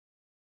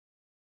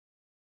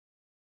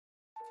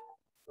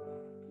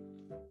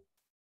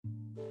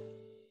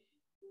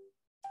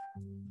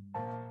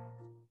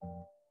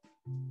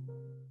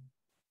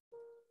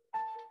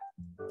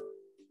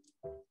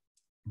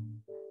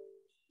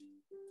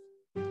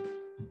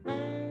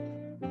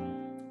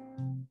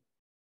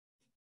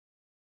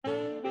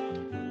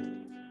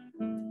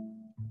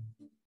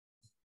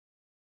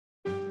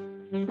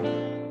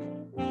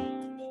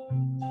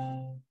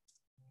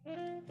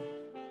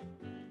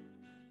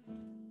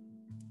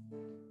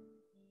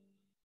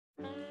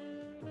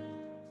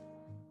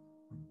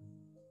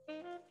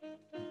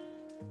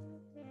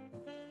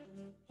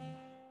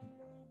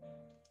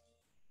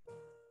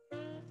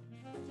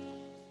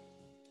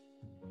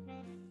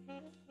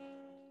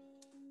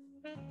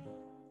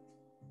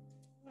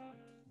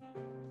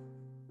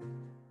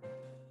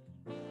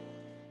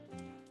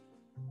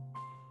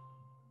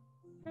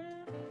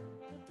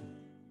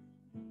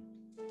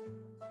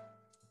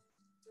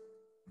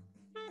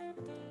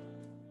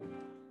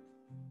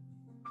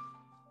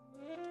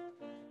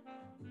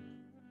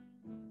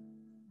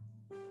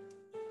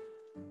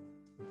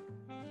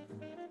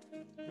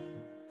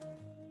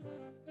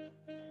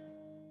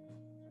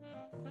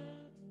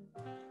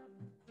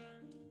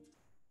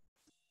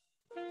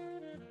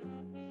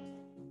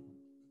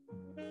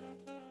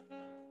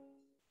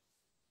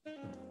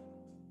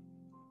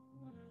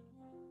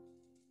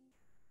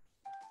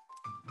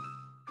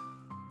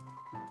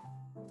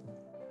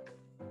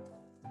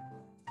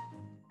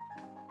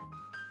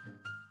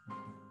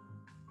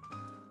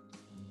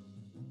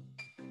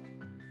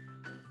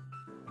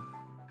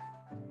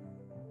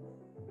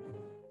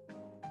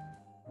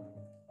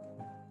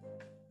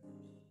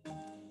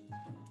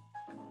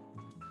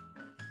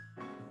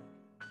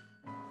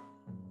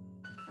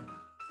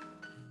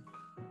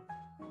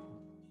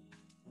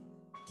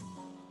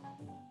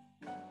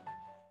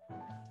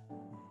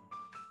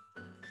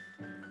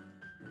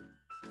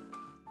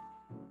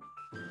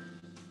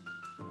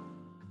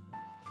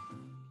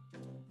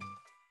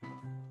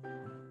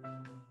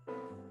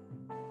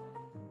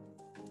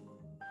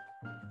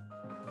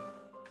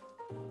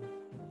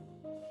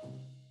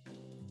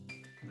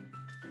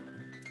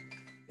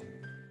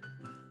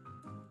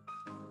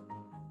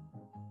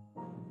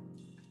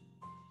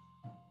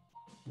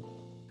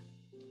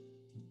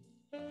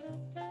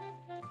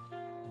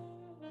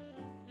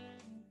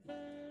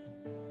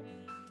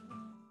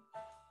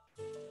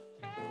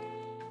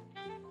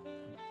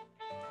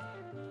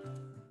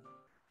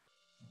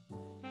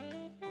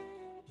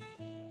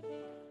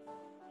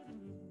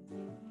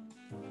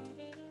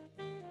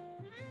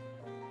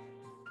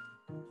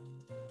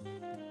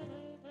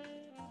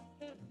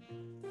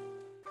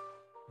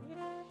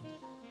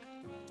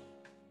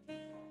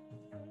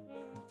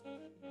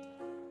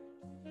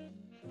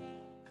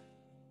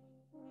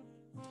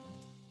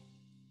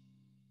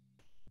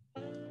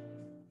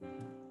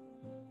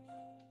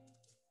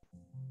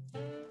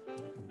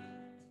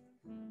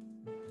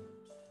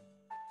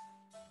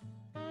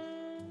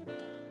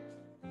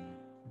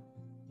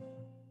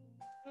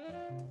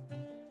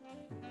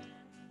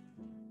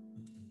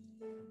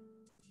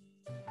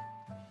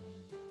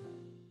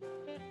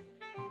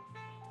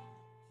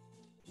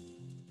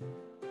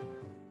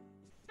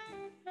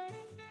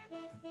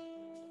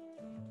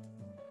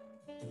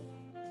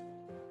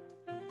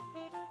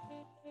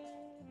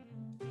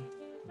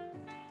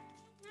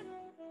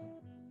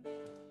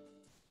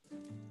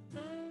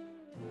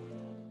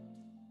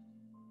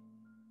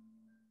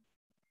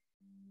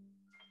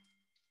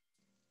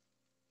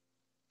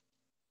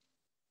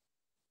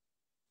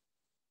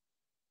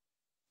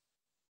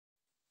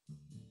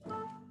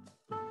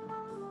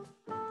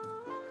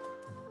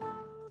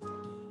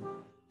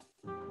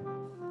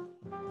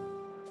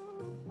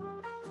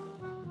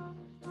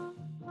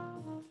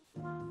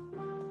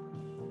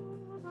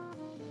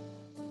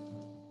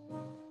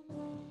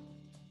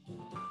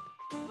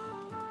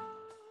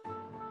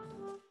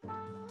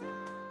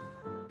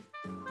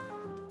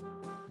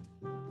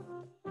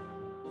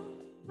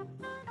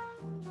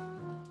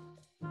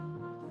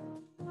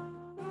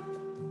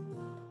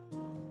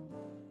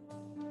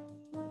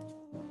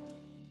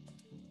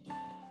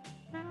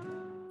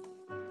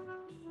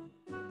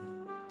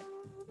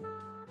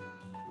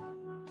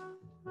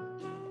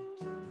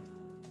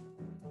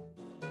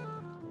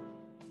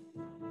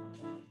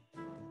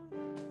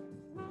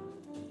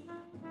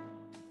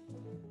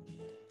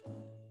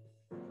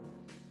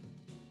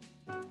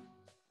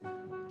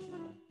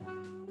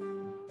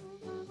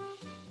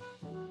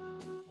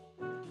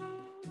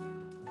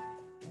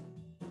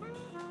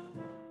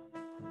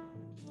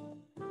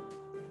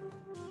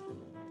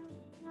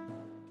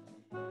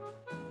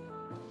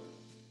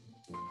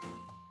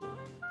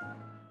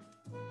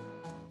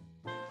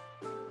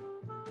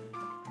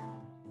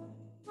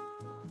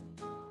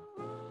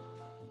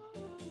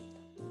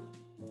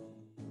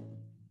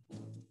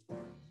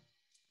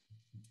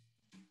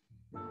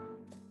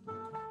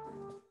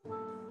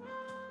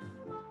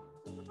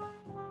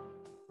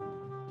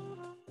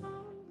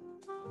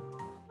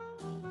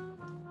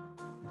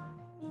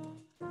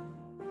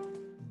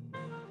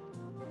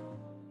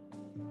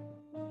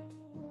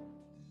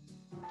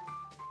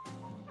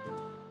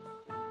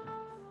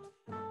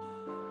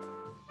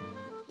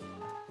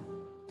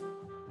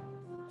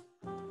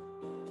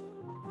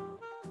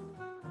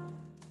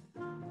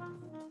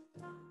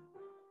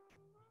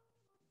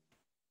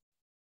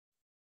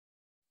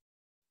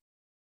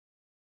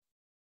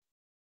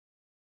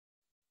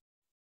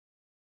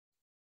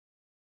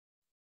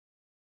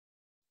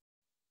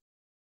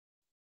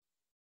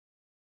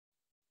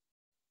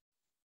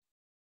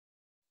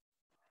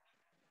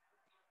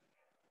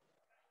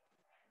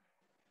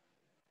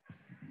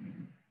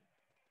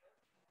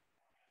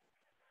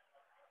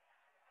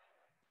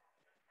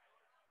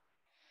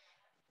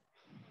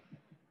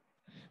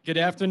Good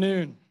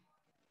afternoon.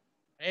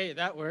 Hey,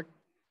 that worked.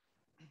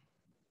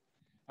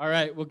 All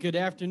right, well, good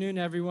afternoon,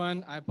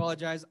 everyone. I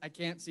apologize, I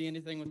can't see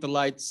anything with the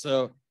lights,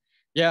 so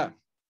yeah.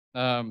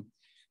 Welcome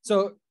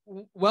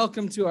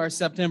to our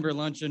September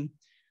luncheon.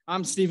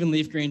 I'm Stephen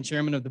Leafgreen,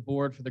 chairman of the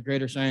board for the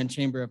Greater Cheyenne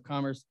Chamber of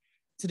Commerce.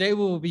 Today,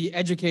 we will be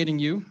educating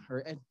you,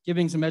 or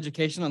giving some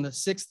education on the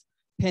 6th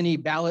penny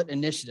ballot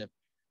initiative.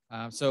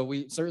 So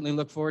we certainly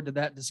look forward to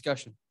that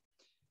discussion.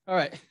 All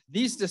right,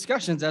 these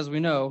discussions, as we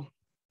know,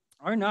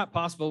 are not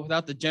possible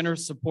without the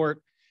generous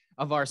support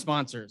of our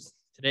sponsors,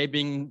 today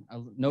being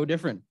no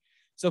different.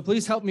 So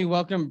please help me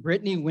welcome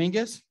Brittany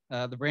Wingus,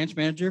 the branch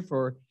manager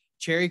for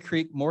Cherry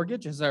Creek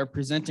Mortgage, as our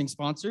presenting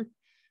sponsor.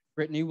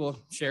 Brittany will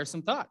share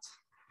some thoughts.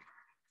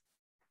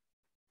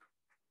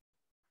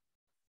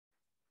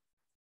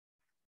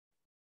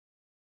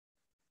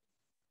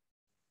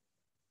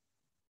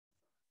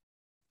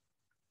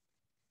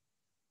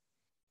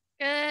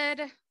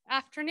 Good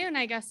afternoon,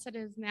 I guess it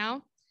is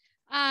now.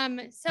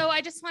 So I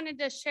just wanted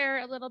to share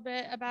a little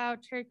bit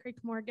about Cherry Creek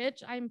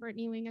Mortgage. I'm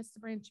Brittany Wingus, the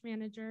branch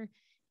manager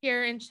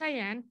here in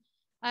Cheyenne.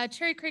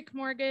 Cherry Creek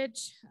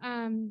Mortgage,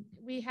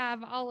 we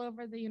have all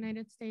over the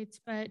United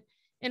States, but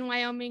in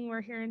Wyoming,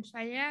 we're here in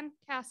Cheyenne,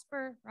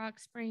 Casper, Rock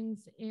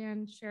Springs,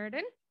 and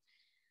Sheridan.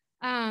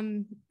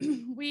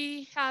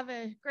 We have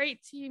a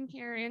great team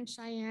here in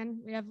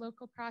Cheyenne. We have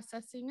local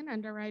processing and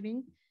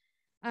underwriting,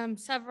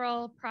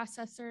 several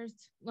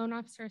processors, loan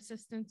officer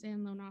assistants,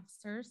 and loan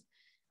officers.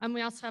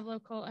 We also have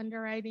local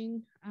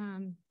underwriting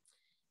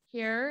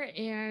here,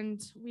 and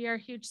we are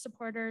huge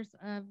supporters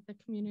of the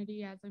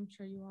community, as I'm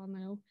sure you all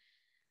know.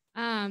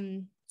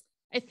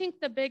 I think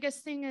the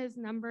biggest thing is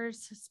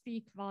numbers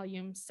speak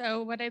volumes.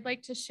 So what I'd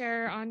like to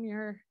share on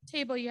your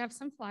table, you have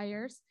some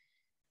flyers,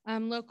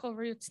 local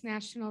roots,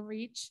 national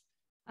reach.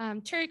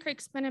 Cherry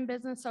Creek's been in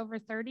business over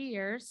 30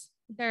 years.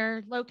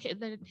 They're located,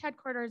 the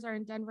headquarters are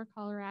in Denver,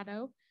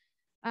 Colorado.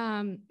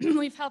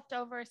 We've helped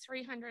over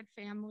 300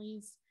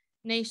 families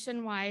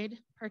nationwide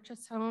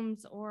purchase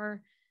homes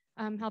or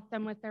help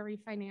them with their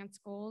refinance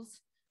goals.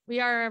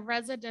 We are a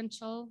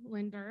residential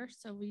lender,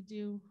 so we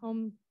do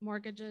home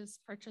mortgages,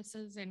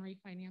 purchases, and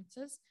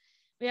refinances.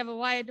 We have a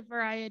wide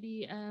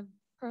variety of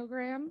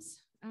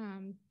programs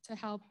to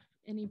help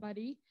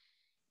anybody.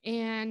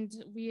 And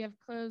we have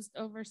closed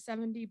over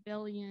 70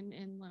 billion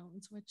in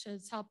loans, which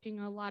is helping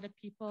a lot of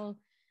people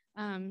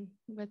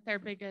with their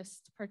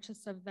biggest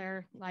purchase of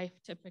their life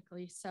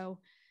typically. So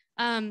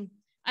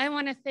I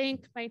want to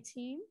thank my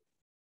team.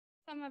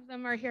 Some of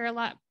them are here a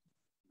lot,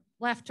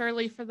 left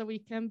early for the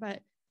weekend,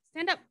 but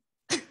stand up.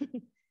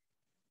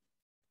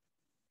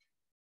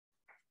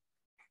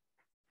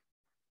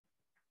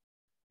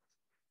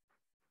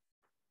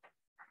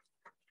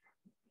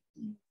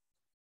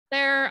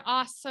 They're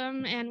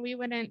awesome, and we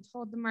wouldn't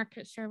hold the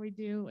market share we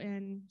do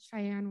in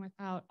Cheyenne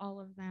without all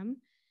of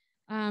them.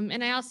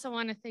 And I also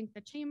want to thank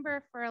the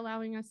Chamber for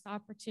allowing us the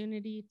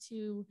opportunity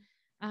to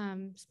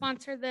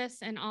sponsor this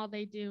and all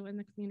they do in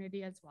the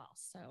community as well.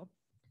 So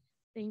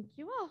thank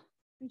you all.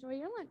 Enjoy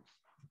your lunch.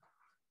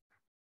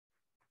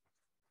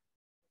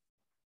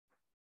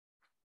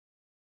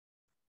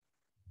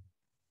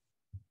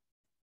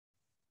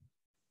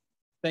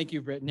 Thank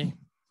you, Brittany,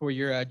 for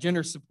your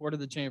generous support of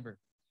the Chamber.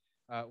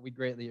 We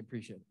greatly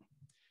appreciate it.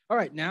 All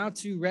right, now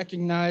to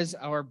recognize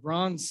our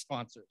bronze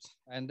sponsors,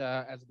 and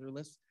as they're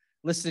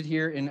listed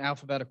here in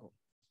alphabetical.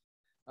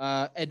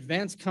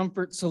 Advanced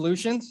Comfort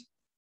Solutions,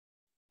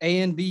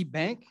 A&B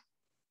Bank,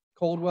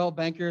 Coldwell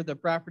Banker, the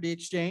Property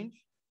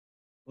Exchange,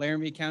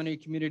 Laramie County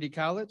Community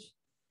College,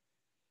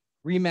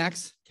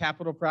 Remax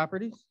Capital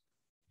Properties,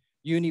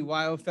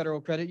 Uni-Wyo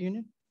Federal Credit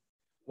Union,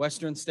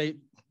 Western State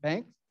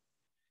Bank,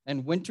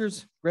 and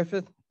Winters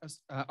Griffith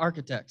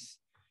Architects.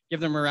 Give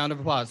them a round of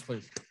applause,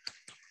 please.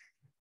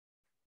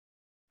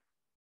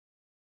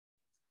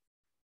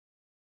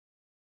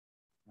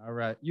 All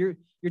right, your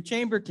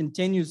chamber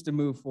continues to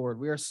move forward.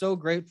 We are so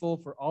grateful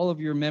for all of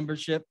your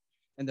membership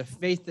and the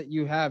faith that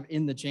you have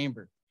in the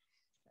chamber.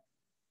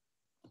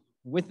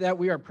 With that,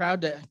 we are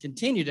proud to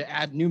continue to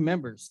add new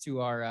members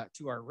to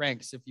our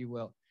ranks, if you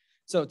will.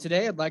 So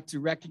today, I'd like to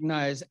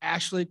recognize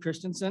Ashley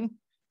Christensen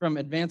from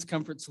Advanced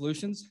Comfort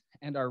Solutions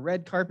and our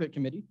Red Carpet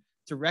Committee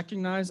to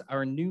recognize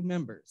our new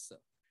members. So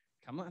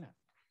come on out.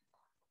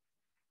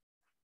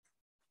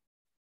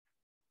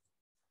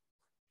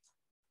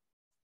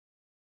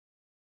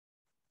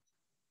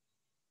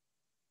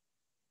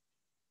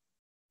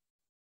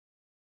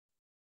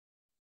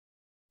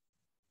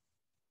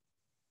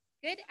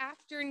 Good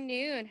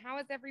afternoon. How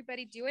is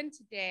everybody doing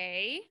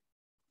today?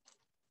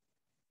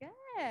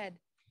 Good.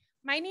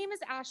 My name is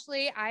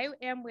Ashley. I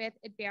am with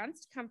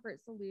Advanced Comfort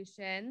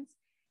Solutions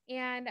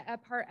and a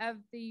part of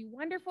the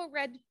wonderful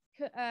Red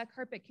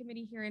Carpet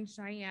Committee here in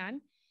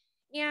Cheyenne.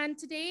 And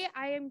today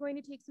I am going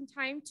to take some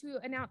time to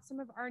announce some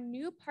of our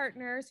new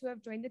partners who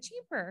have joined the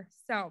chamber.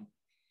 So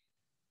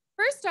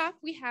first off,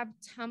 we have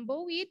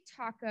Tumbleweed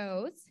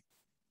Tacos,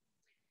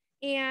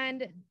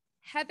 and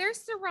Heather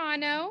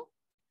Serrano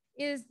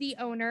is the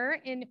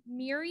owner, and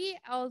Miri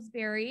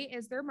Ellsbury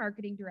is their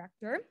marketing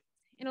director.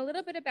 and a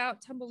little bit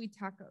about Tumbleweed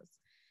Tacos.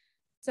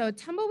 So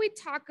Tumbleweed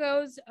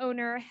Tacos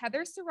owner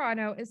Heather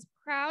Serrano is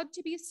proud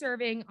to be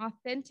serving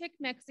authentic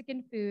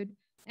Mexican food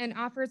and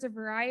offers a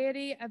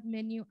variety of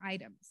menu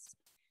items.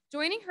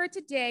 Joining her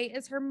today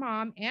is her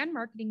mom and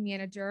marketing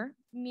manager,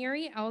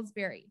 Mary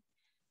Ellsbury.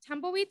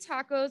 Tumbleweed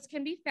Tacos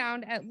can be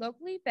found at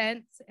local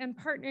events and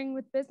partnering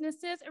with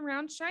businesses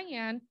around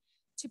Cheyenne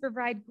to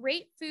provide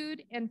great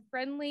food and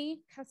friendly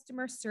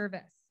customer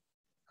service.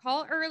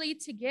 Call early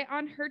to get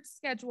on her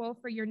schedule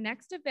for your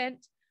next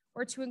event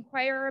or to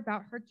inquire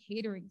about her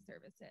catering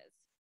services.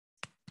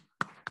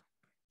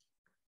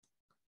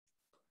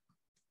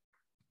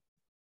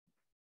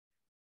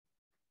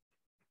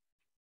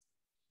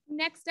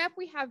 Next up,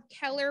 we have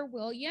Keller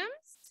Williams.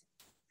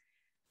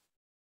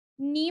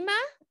 Nima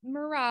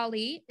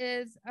Murali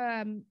is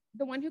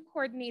the one who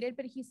coordinated,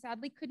 but he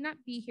sadly could not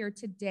be here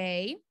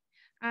today.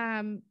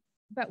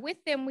 But with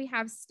them, we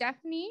have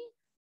Stephanie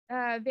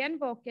Van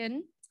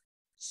Volken,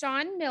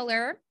 Sean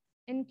Miller,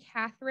 and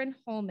Catherine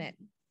Holman.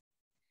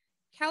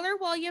 Keller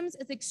Williams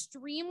is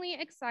extremely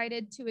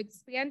excited to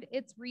expand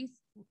its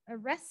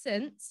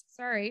presence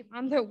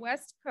on the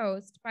West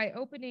Coast by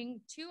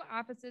opening 2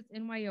 offices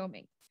in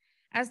Wyoming.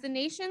 As the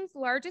nation's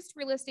largest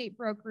real estate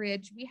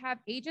brokerage, we have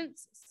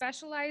agents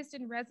specialized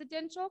in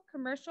residential,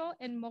 commercial,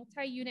 and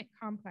multi-unit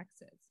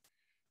complexes.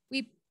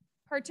 We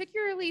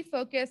particularly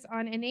focus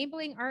on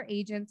enabling our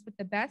agents with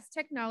the best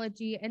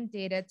technology and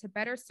data to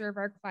better serve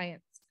our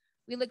clients.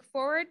 We look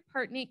forward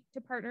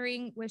to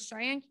partnering with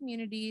Cheyenne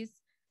communities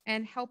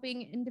and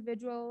helping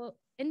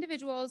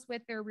individuals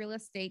with their real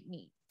estate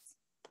needs.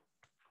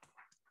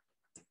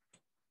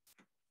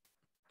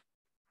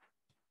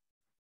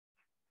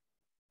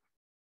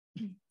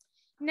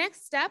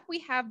 Next up, we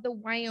have the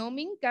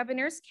Wyoming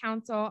Governor's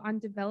Council on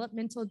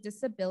Developmental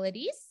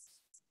Disabilities.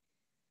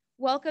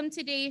 Welcome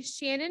today,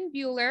 Shannon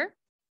Bueller,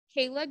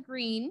 Kayla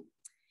Green,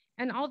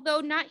 and although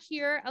not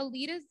here,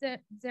 Alita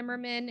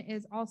Zimmerman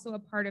is also a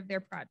part of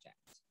their project.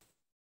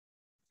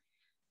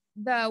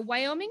 The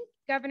Wyoming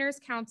Governor's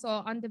Council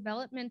on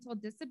Developmental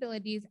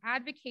Disabilities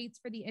advocates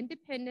for the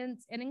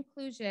independence and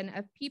inclusion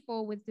of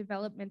people with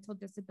developmental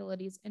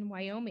disabilities in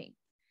Wyoming.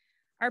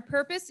 Our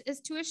purpose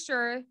is to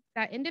assure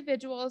that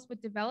individuals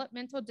with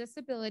developmental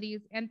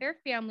disabilities and their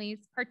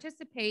families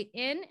participate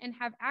in and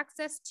have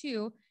access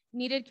to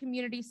needed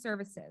community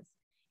services,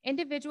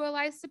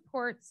 individualized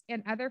supports,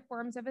 and other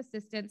forms of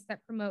assistance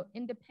that promote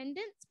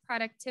independence,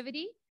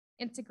 productivity,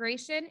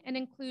 integration, and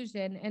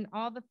inclusion in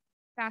all the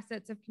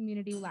facets of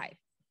community life.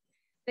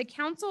 The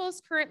council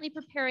is currently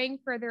preparing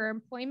for their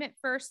Employment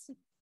First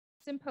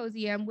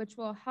Symposium, which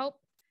will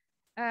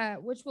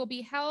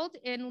be held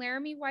in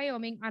Laramie,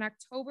 Wyoming on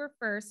October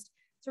 1st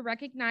to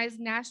recognize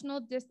National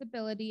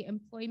Disability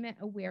Employment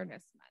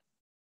Awareness Month.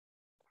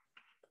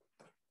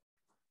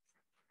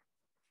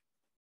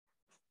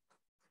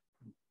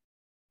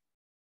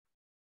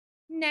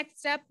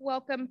 Next up,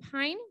 welcome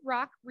Pine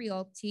Rock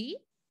Realty,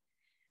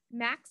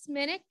 Max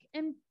Minnick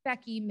and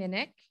Becky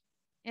Minnick,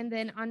 and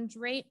then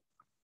Andrea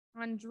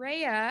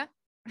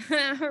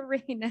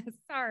Arena,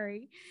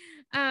 sorry.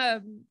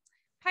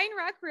 Pine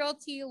Rock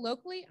Realty,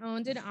 locally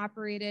owned and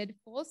operated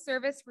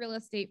full-service real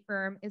estate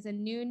firm, is a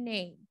new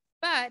name,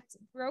 but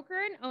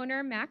broker and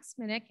owner Max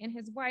Minnick and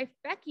his wife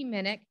Becky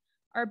Minnick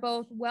are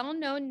both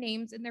well-known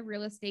names in the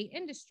real estate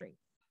industry.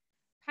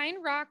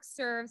 Pine Rock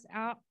serves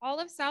all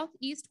of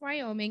Southeast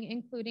Wyoming,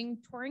 including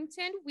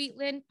Torrington,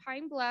 Wheatland,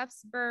 Pine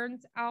Bluffs,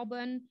 Burns,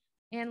 Albin,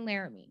 and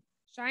Laramie,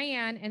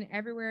 Cheyenne, and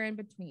everywhere in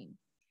between.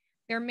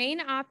 Their main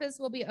office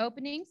will be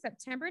opening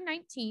September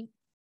 19th.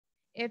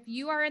 If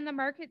you are in the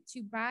market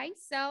to buy,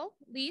 sell,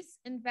 lease,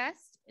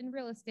 invest in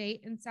real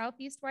estate in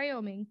Southeast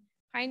Wyoming,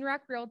 Pine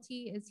Rock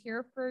Realty is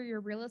here for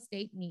your real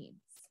estate needs.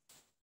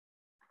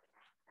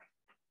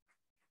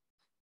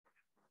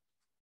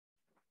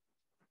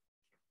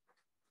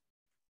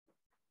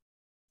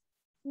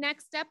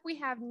 Next up, we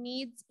have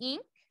Needs, Inc.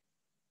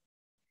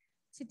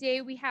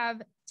 Today we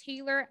have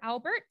Taylor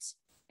Albert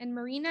and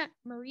Maria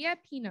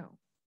Pino.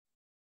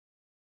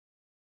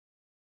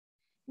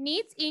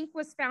 Needs, Inc.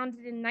 was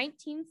founded in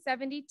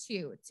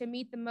 1972 to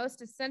meet the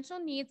most essential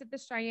needs of the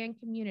Cheyenne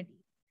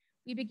community.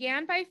 We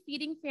began by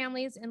feeding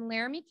families in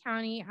Laramie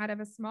County out of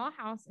a small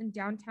house in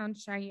downtown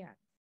Cheyenne.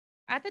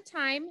 At the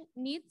time,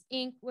 Needs,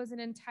 Inc. was an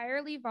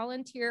entirely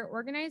volunteer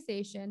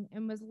organization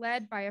and was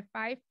led by a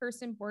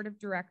 5-person board of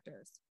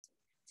directors.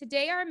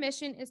 Today, our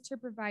mission is to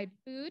provide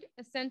food,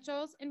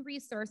 essentials, and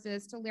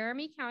resources to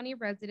Laramie County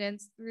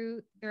residents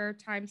through their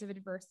times of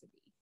adversity.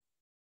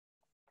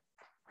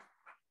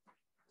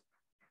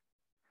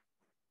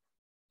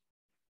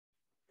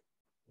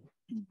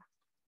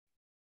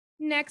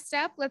 Next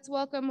up, let's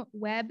welcome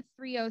Web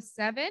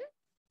 307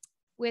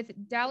 with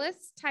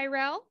Dallas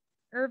Tyrell,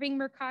 Irving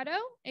Mercado,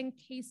 and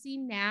Casey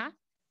Nath.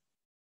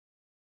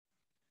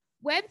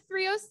 Web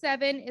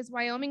 307 is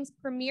Wyoming's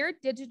premier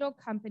digital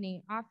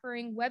company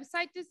offering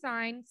website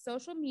design,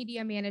 social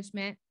media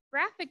management,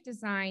 graphic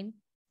design,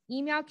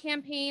 email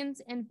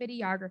campaigns, and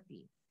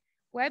videography.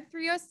 Web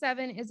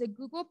 307 is a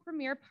Google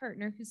Premier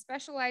partner who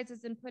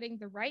specializes in putting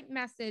the right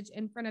message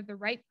in front of the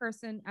right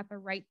person at the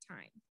right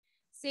time,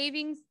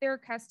 saving their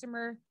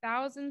customer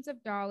thousands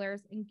of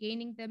dollars and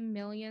gaining them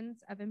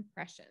millions of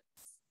impressions.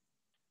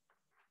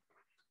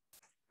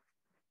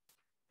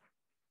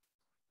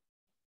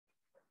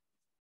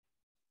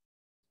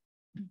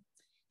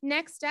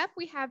 Next up,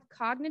 we have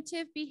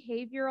Cognitive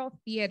Behavioral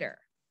Theater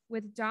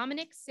with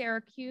Dominic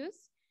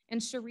Syracuse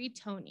and Cherie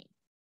Toney,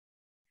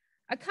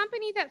 a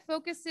company that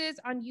focuses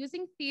on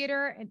using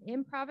theater and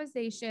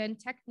improvisation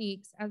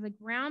techniques as a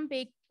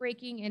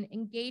groundbreaking and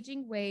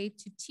engaging way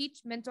to teach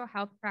mental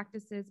health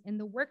practices in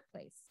the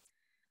workplace.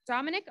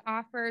 Dominic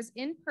offers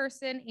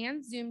in-person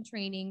and Zoom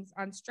trainings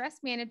on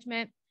stress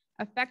management,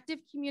 effective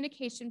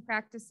communication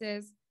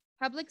practices,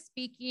 public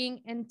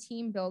speaking, and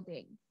team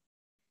building.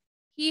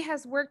 He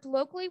has worked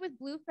locally with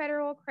Blue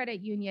Federal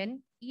Credit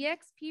Union,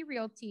 eXp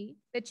Realty,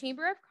 the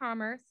Chamber of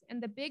Commerce,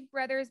 and the Big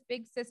Brothers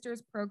Big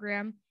Sisters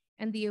program,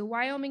 and the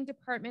Wyoming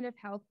Department of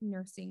Health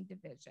Nursing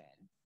Division.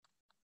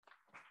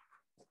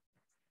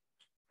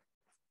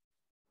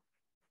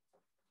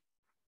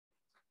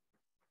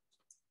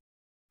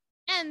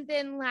 And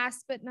then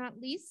last but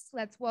not least,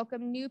 let's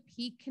welcome New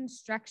Peak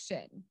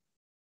Construction.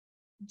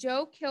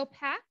 Joe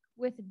Kilpack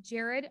with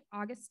Jared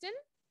Augustin.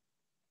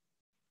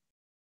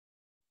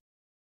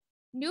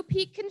 New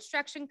Peak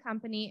Construction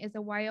Company is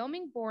a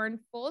Wyoming-born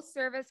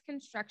full-service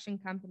construction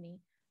company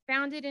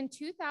founded in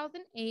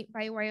 2008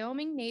 by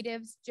Wyoming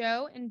natives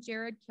Joe and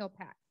Jared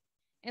Kilpack.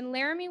 In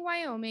Laramie,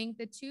 Wyoming,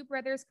 the two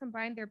brothers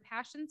combined their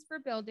passions for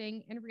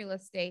building and real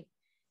estate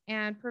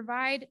and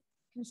provide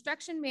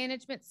construction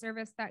management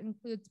service that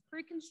includes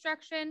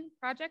pre-construction,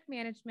 project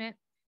management,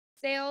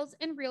 sales,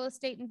 and real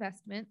estate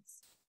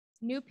investments.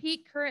 New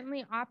Peak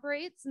currently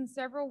operates in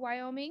several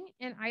Wyoming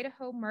and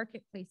Idaho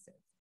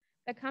marketplaces.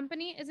 The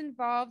company is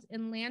involved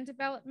in land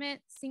development,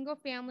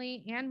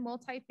 single-family and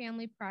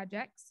multifamily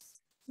projects,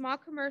 small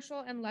commercial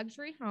and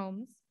luxury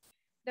homes.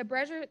 The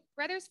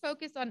brothers'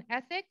 focus on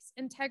ethics,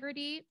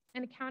 integrity,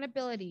 and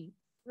accountability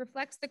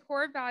reflects the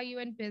core value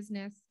in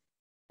business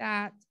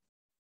that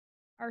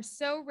are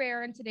so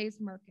rare in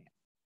today's market.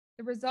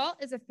 The result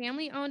is a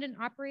family-owned and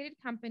operated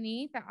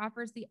company that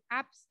offers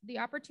the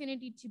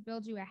opportunity to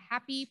build you a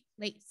happy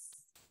place.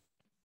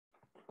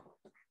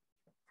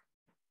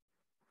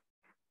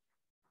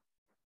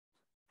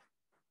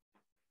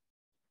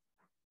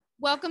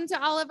 Welcome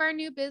to all of our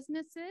new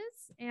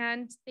businesses,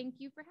 and thank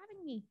you for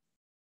having me.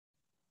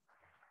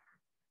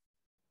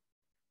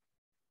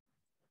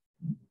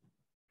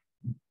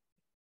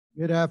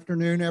 Good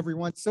afternoon,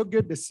 everyone. So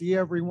good to see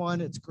everyone.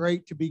 It's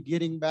great to be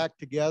getting back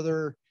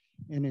together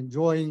and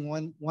enjoying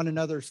one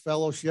another's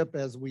fellowship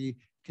as we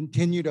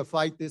continue to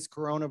fight this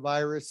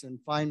coronavirus and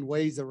find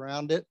ways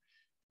around it.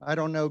 I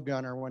don't know,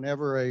 Gunnar,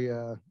 whenever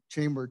a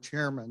chamber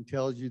chairman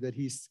tells you that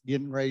he's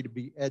getting ready to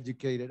be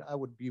educated, I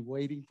would be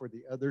waiting for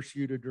the other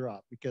shoe to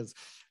drop, because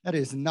that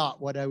is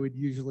not what I would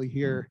usually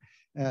hear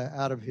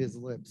out of his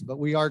lips. But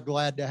we are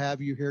glad to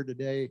have you here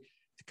today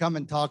to come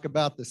and talk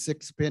about the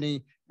six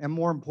penny and,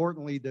 more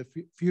importantly, the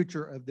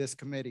future of this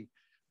committee.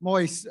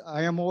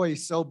 I am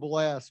always so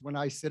blessed when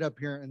I sit up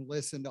here and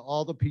listen to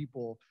all the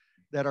people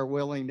that are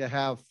willing to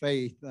have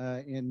faith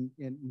in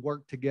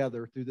work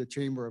together through the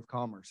Chamber of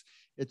Commerce.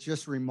 It's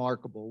just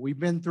remarkable. We've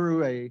been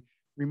through a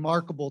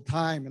remarkable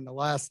time in the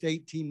last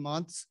 18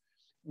 months,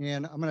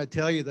 and I'm going to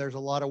tell you there's a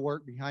lot of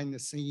work behind the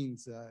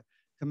scenes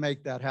to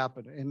make that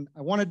happen. And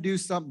I want to do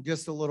something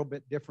just a little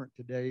bit different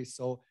today.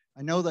 So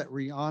I know that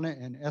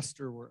Rihanna and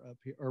Esther were up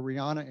here, or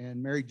Rihanna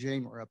and Mary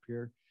Jane were up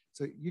here.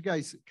 So you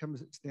guys come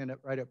stand up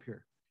right up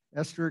here.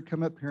 Esther,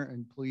 come up here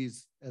and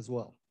please as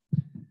well.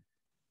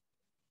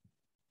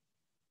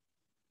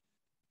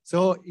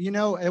 So, you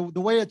know,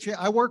 the way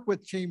I work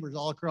with chambers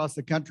all across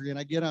the country, and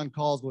I get on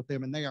calls with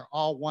them, and they are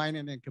all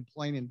whining and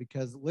complaining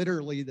because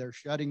literally they're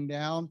shutting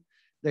down.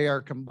 They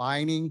are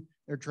combining.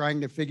 They're trying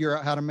to figure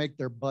out how to make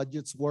their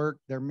budgets work.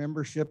 Their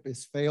membership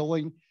is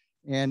failing.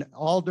 And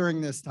all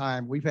during this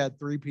time, we've had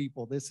three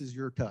people. This is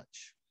your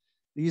touch.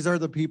 These are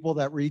the people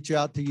that reach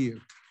out to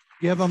you.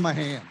 Give them a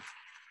hand.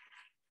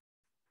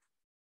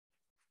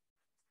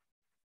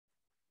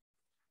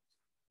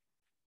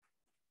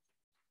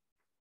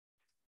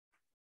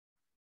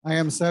 I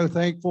am so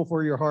thankful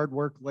for your hard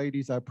work,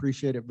 ladies. I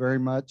appreciate it very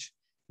much.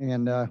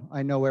 And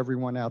I know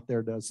everyone out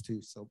there does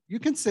too. So you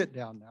can sit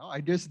down now. I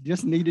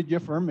just needed you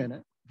for a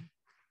minute.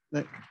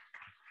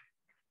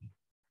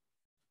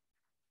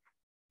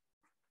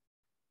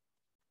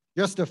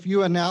 Just a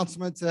few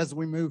announcements as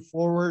we move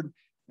forward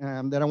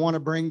that I want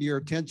to bring to your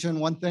attention.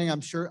 One thing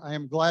I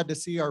am glad to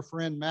see our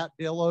friend Matt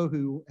Dillow,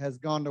 who has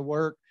gone to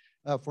work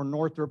for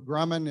Northrop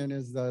Grumman and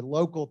is the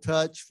local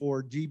touch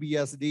for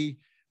GBSD.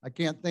 I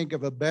can't think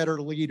of a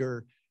better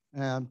leader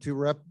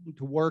to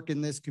work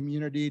in this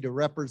community, to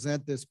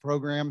represent this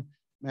program,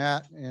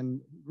 Matt.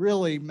 And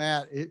really,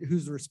 Matt,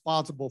 who's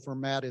responsible for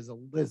Matt is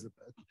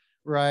Elizabeth,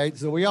 right?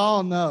 So we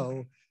all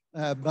know,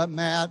 but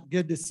Matt,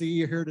 good to see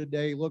you here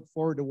today. Look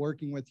forward to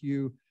working with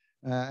you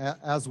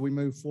as we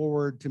move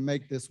forward to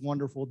make this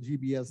wonderful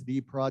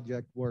GBSD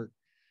project work.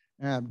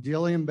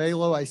 Jillian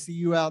Balo, I see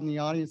you out in the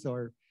audience,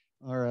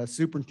 our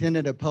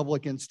superintendent of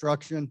public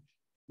instruction.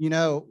 You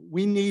know,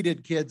 we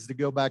needed kids to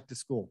go back to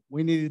school.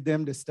 We needed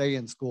them to stay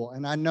in school.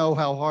 And I know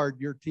how hard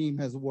your team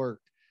has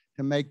worked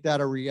to make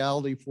that a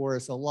reality for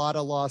us. A lot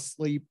of lost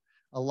sleep,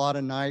 a lot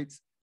of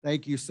nights.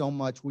 Thank you so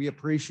much. We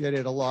appreciate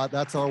it a lot.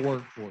 That's our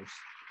workforce.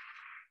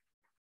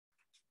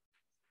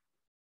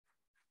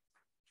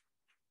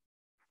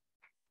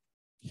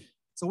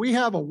 So we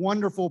have a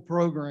wonderful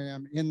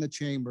program in the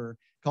chamber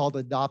called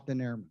Adopt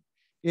an Airman.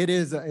 It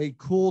is a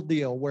cool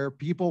deal where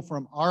people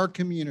from our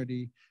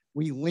community,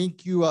 we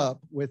link you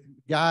up with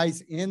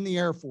guys in the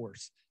Air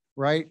Force,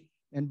 right?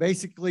 And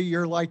basically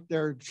you're like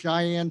their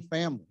Cheyenne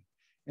family.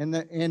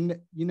 And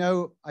you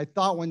know, I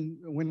thought when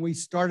we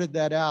started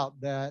that out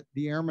that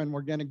the airmen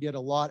were going to get a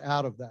lot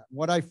out of that.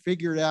 What I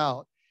figured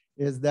out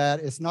is that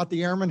it's not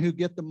the airmen who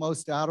get the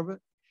most out of it.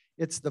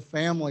 It's the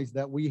families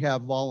that we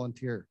have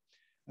volunteer.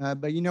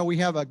 But you know, we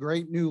have a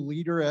great new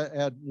leader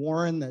at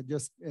Warren that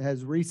just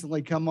has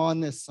recently come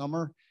on this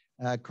summer,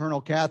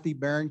 Colonel Kathy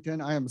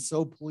Barrington. I am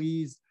so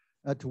pleased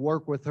to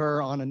work with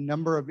her on a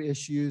number of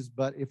issues,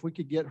 but if we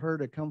could get her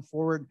to come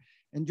forward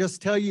and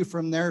just tell you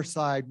from their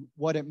side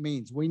what it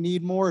means. We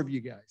need more of you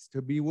guys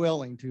to be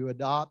willing to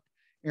adopt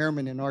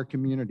airmen in our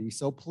community.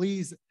 So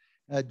please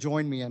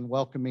join me in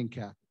welcoming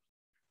Kathy.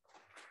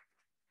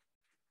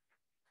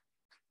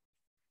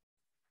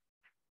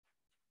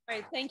 All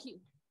right, thank you.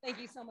 Thank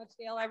you so much,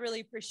 Dale. I really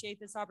appreciate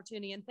this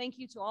opportunity, and thank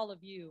you to all of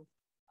you.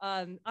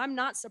 I'm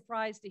not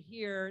surprised to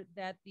hear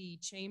that the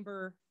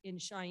chamber in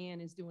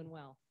Cheyenne is doing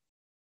well,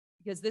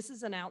 because this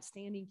is an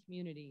outstanding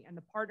community, and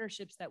the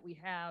partnerships that we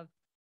have.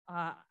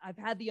 I've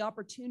had the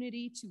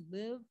opportunity to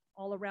live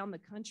all around the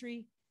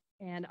country,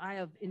 and I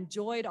have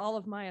enjoyed all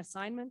of my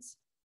assignments,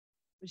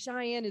 but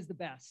Cheyenne is the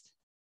best.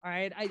 All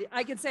right,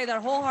 I can say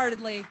that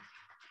wholeheartedly.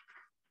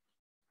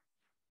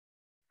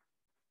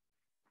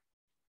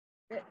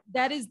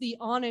 That is the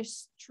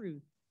honest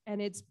truth.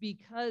 And it's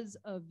because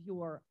of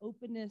your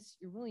openness,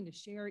 you're willing to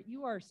share.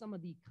 You are some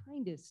of the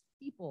kindest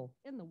people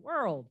in the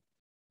world.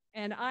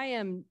 And I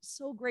am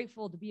so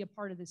grateful to be a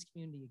part of this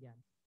community again.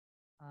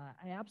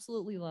 I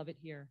absolutely love it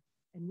here.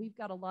 And we've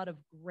got a lot of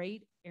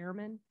great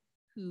airmen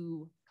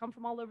who come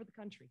from all over the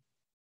country.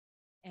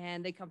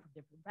 And they come from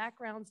different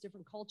backgrounds,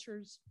 different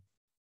cultures.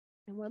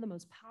 And one of the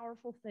most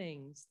powerful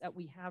things that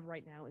we have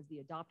right now is the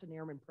Adopt an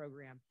Airman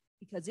program,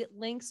 because it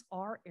links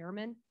our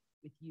airmen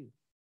with you.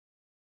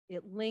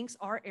 It links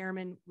our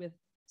airmen with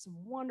some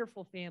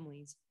wonderful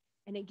families,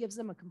 and it gives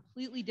them a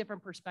completely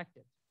different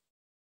perspective.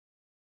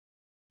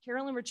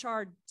 Carolyn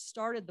Richard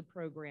started the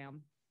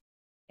program,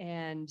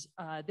 and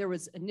there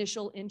was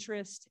initial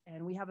interest,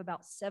 and we have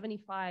about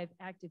 75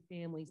 active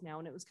families now,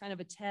 and it was kind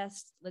of a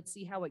test. Let's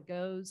see how it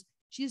goes.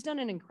 She's done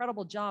an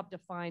incredible job to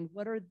find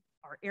what are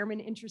our airmen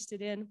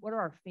interested in, what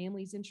are our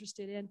families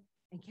interested in,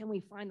 and can we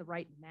find the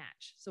right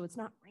match? So it's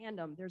not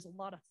random. There's a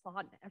lot of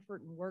thought and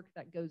effort and work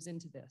that goes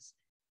into this.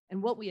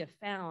 And what we have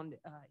found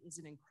is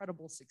an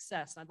incredible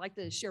success. And I'd like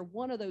to share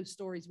one of those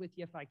stories with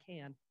you if I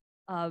can.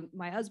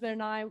 My husband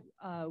and I,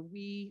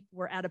 we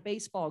were at a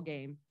baseball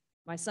game.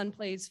 My son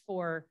plays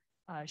for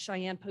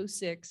Cheyenne Post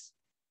 6,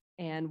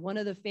 and one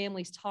of the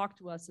families talked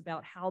to us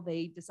about how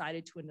they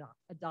decided to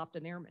adopt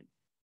an airman.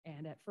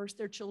 And at first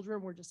their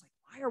children were just like,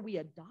 why are we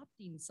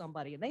adopting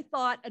somebody? And they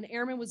thought an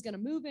airman was gonna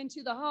move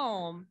into the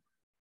home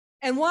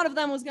and one of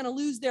them was gonna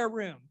lose their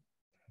room.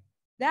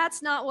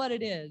 That's not what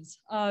it is.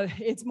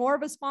 It's more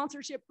of a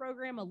sponsorship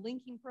program, a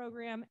linking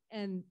program,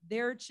 and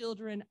their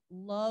children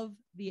love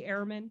the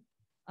airman.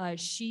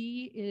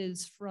 She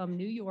is from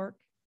New York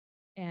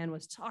and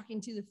was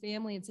talking to the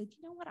family and said,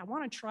 you know what, I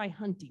wanna try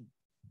hunting.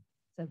 I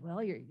said,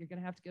 well, you're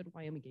gonna have to go to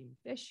Wyoming Game and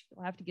Fish.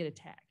 You'll have to get a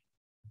tag.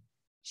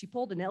 She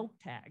pulled an elk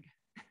tag.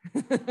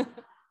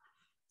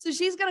 So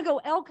she's gonna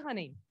go elk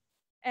hunting.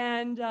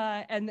 And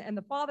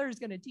the father is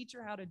gonna teach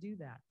her how to do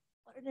that.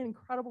 What an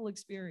incredible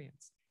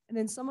experience. And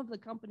then some of the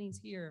companies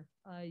here,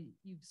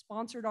 you've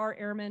sponsored our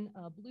airmen.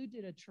 Blue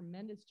did a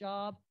tremendous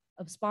job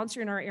of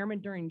sponsoring our airmen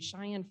during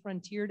Cheyenne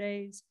Frontier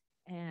Days.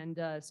 And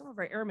some of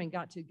our airmen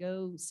got to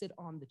go sit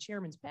on the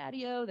chairman's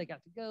patio. They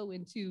got to go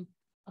into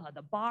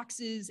the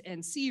boxes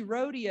and see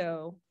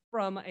rodeo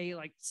from a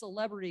like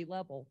celebrity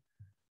level.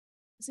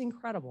 It's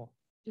incredible.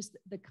 Just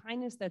the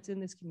kindness that's in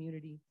this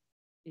community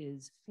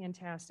is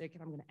fantastic.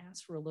 And I'm gonna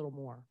ask for a little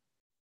more.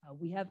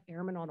 We have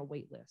airmen on a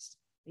wait list.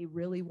 They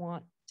really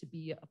want to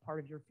be a part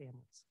of your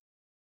families.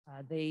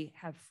 They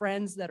have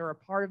friends that are a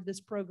part of this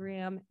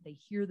program. They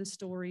hear the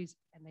stories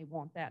and they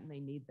want that and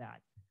they need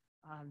that.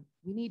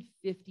 We need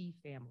 50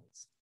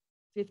 families,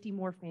 50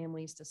 more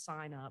families to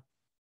sign up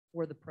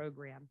for the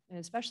program. And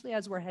especially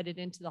as we're headed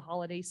into the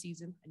holiday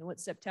season. I know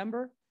it's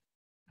September,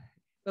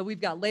 but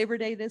we've got Labor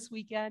Day this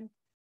weekend,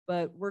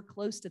 but we're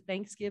close to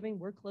Thanksgiving.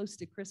 We're close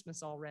to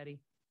Christmas already.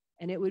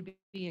 And it would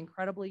be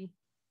incredibly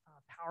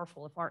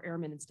powerful if our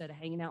airmen, instead of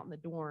hanging out in the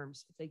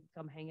dorms, if they could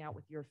come hang out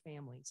with your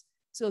families.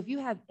 So if you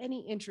have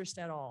any interest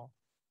at all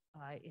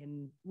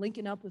in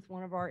linking up with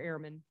one of our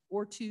airmen,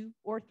 or 2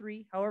 or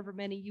 3, however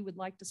many you would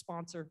like to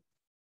sponsor,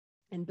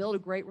 and build a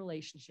great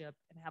relationship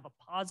and have a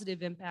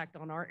positive impact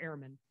on our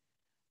airmen,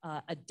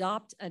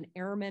 adopt an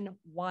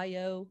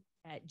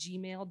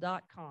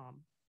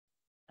airmanyo@gmail.com.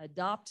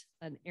 Adopt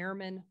an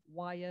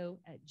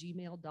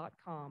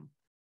airmanyo@gmail.com.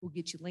 We'll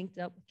get you linked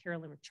up with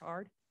Carolyn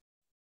Richard,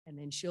 and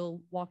then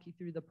she'll walk you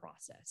through the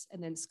process.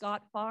 And then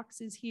Scott Fox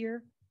is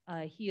here.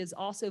 He has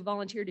also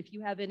volunteered. If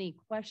you have any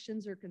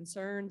questions or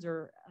concerns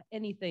or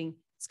anything,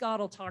 Scott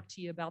will talk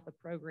to you about the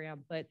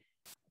program. But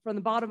from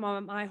the bottom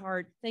of my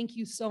heart, thank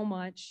you so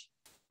much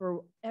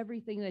for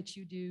everything that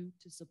you do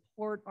to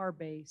support our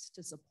base,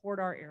 to support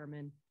our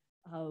airmen.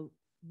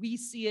 We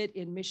see it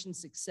in mission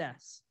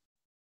success.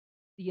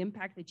 The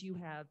impact that you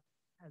have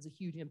has a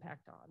huge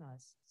impact on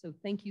us. So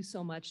thank you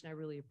so much, and I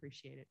really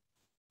appreciate it.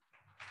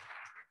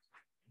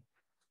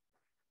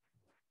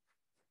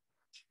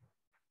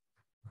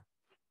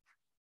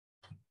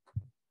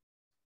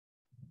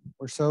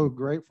 We're so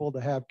grateful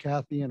to have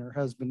Kathy and her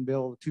husband,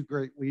 Bill, two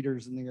great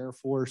leaders in the Air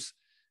Force,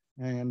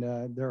 and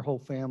their whole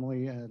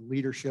family and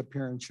leadership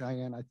here in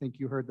Cheyenne. I think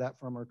you heard that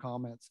from her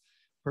comments.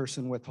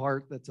 Person with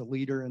heart that's a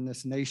leader in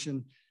this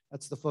nation.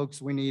 That's the folks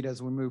we need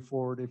as we move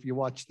forward. If you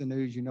watch the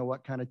news, you know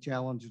what kind of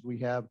challenges we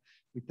have.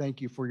 We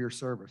thank you for your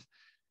service.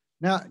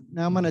 Now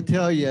I'm going to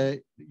tell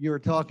you, you were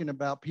talking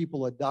about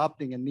people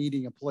adopting and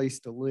needing a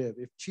place to live.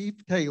 If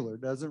Chief Taylor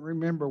doesn't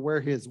remember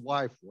where his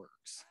wife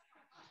works,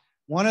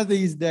 one of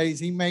these days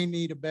he may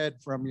need a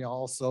bed from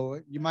y'all. So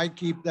you might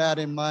keep that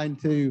in mind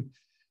too.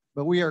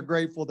 But we are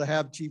grateful to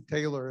have Chief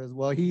Taylor as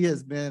well. He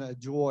has been a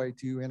joy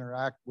to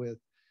interact with,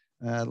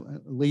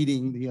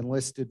 leading the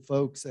enlisted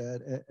folks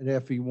at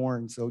F.E.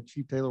 Warren. So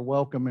Chief Taylor,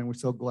 welcome, and we're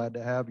so glad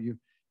to have you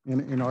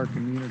in our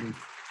community.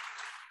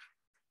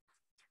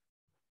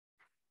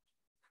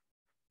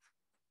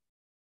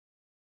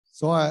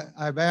 So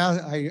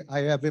I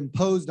have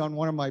imposed on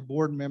one of my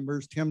board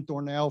members, Tim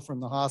Thornell from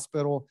the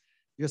hospital,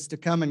 just to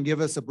come and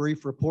give us a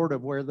brief report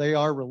of where they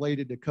are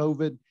related to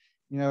COVID.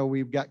 You know,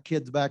 we've got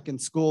kids back in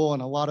school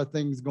and a lot of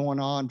things going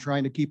on,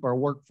 trying to keep our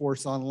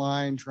workforce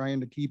online, trying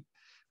to keep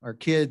our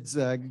kids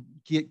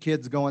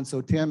going.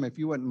 So Tim, if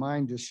you wouldn't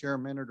mind, just share a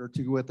minute or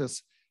two with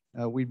us,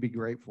 we'd be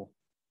grateful.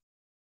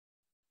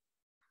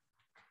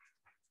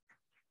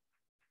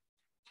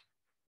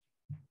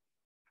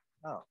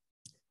 Oh,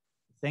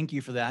 thank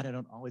you for that. I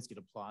don't always get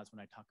applause when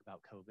I talk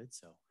about COVID,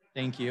 so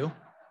thank you.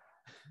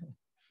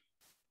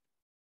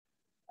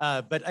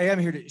 But I am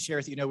here to share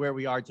with you, where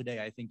we are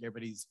today. I think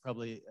everybody's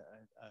probably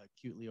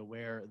acutely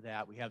aware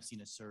that we have seen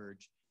a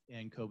surge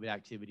in COVID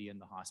activity in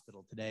the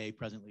hospital. Today,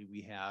 presently,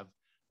 we have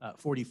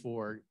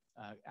 44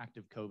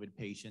 active COVID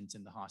patients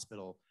in the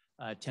hospital.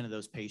 10 of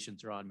those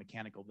patients are on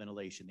mechanical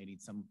ventilation. They need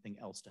something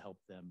else to help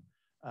them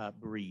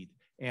breathe.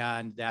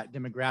 And that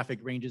demographic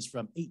ranges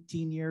from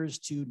 18 years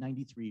to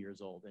 93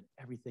 years old and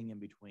everything in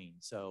between.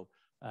 So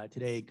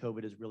today,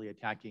 COVID is really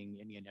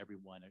attacking any and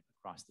everyone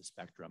across the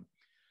spectrum.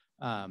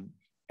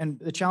 And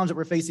the challenge that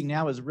we're facing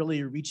now is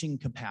really reaching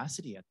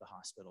capacity at the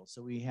hospital.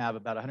 So we have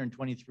about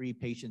 123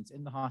 patients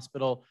in the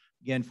hospital,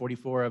 again,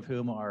 44 of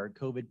whom are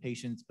COVID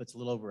patients, puts a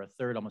little over a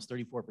third, almost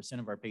 34%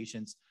 of our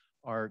patients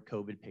are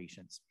COVID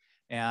patients.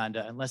 And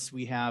unless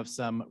we have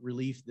some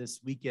relief this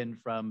weekend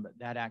from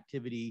that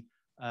activity,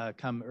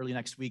 come early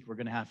next week, we're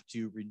gonna have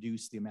to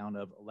reduce the amount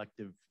of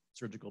elective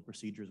surgical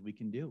procedures we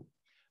can do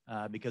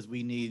because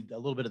we need a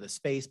little bit of the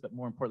space, but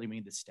more importantly, we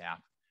need the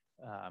staff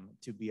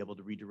to be able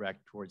to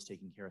redirect towards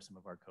taking care of some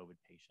of our COVID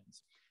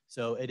patients.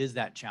 So it is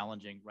that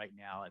challenging right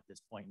now at this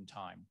point in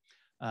time.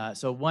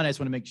 So one, I just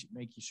want to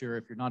make you sure,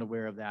 if you're not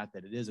aware of that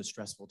it is a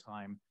stressful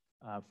time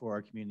for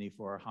our community,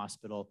 for our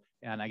hospital.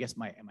 And I guess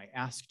my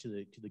ask to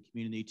the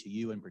community, to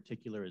you in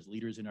particular as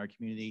leaders in our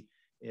community,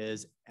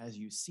 is as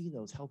you see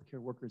those healthcare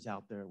workers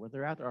out there, whether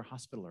they're at our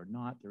hospital or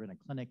not, they're in a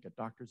clinic, a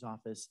doctor's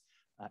office,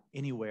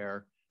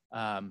 anywhere,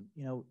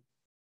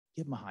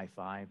 give them a high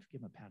five,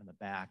 give them a pat on the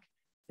back,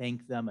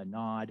 thank them, a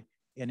nod,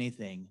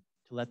 anything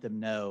to let them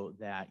know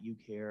that you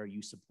care,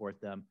 you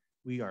support them.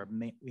 We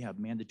have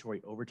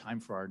mandatory overtime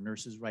for our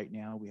nurses right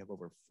now. We have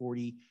over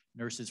 40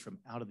 nurses from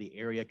out of the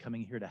area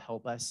coming here to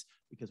help us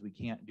because we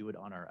can't do it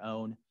on our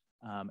own.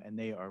 And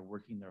they are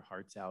working their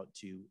hearts out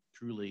to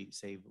truly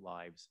save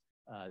lives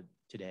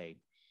today.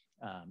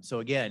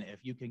 So again, if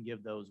you can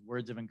give those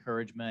words of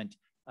encouragement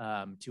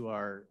to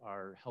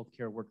our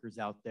healthcare workers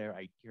out there,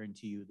 I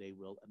guarantee you they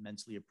will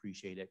immensely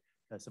appreciate it,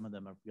 because some of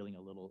them are feeling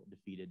a little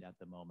defeated at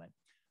the moment.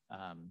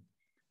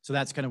 So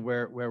that's kind of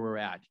where we're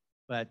at.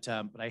 But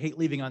I hate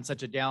leaving on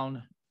such a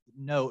down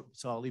note,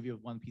 so I'll leave you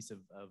with one piece of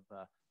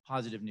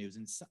positive news.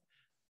 And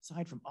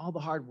aside from all the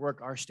hard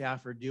work our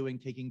staff are doing,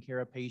 taking care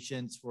of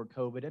patients for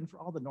COVID and for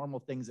all the normal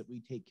things that we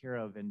take care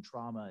of in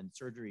trauma and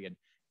surgery and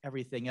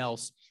everything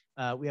else,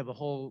 we have a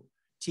whole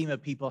team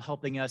of people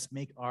helping us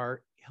make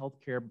our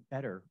healthcare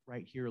better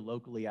right here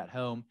locally at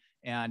home.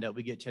 And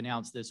we get to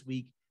announce this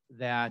week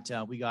that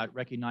we got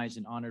recognized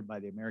and honored by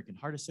the American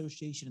Heart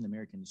Association and the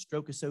American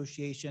Stroke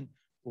Association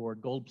for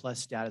Gold Plus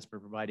status for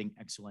providing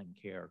excellent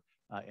care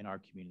in our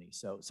community.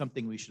 So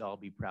something we should all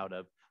be proud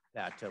of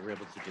that we're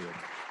able to do.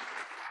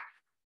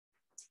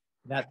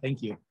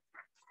 Thank you.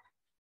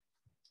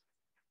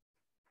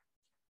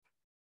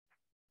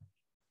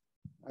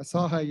 I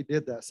saw how you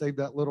did that. Save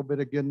that little bit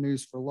of good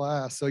news for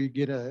last so you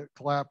get a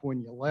clap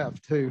when you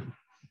left too.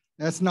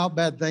 That's not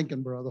bad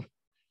thinking, brother.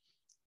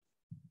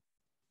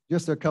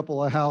 Just a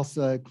couple of house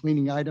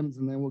cleaning items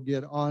and then we'll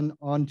get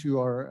on to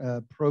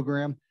our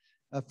program.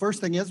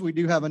 First thing is we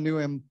do have a new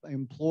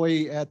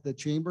employee at the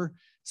chamber.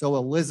 So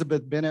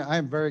Elizabeth Bennett, I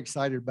am very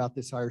excited about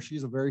this hire.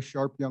 She's a very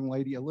sharp young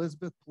lady.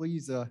 Elizabeth,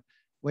 please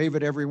wave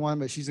at everyone,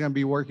 but she's going to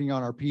be working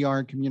on our PR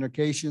and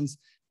communications.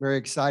 Very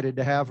excited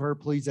to have her.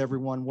 Please,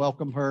 everyone,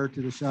 welcome her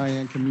to the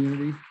Cheyenne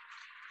community.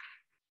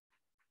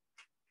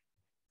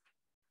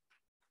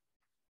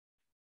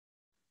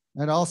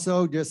 And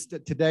also just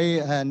today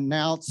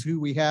announce who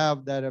we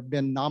have that have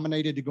been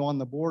nominated to go on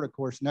the board. Of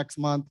course, next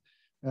month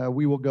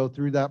we will go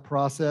through that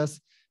process.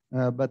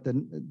 But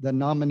the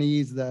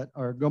nominees that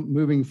are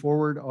moving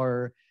forward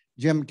are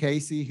Jim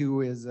Casey,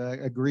 who has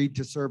agreed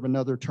to serve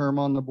another term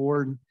on the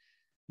board.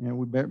 And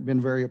we've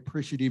been very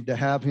appreciative to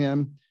have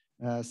him.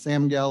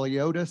 Sam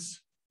Galiotis,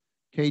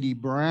 Katie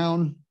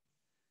Brown,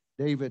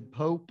 David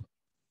Pope,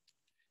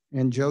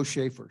 and Joe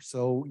Schaefer.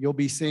 So you'll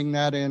be seeing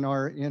that in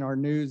our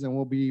news, and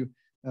we'll be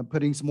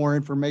putting some more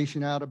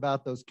information out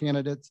about those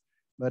candidates.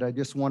 But I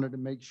just wanted to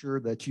make sure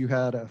that you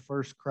had a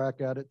first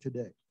crack at it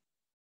today.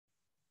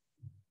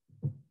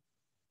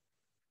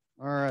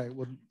 All right.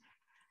 Well,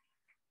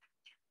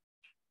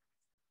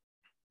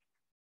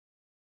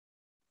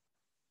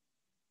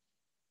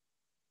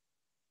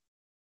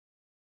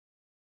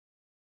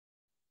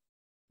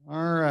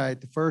 all right.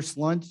 The first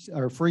lunch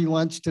or free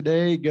lunch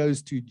today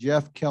goes to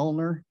Jeff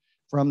Kellner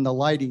from the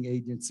lighting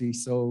agency.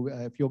 So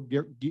if you'll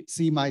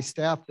see my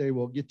staff, they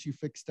will get you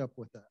fixed up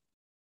with that.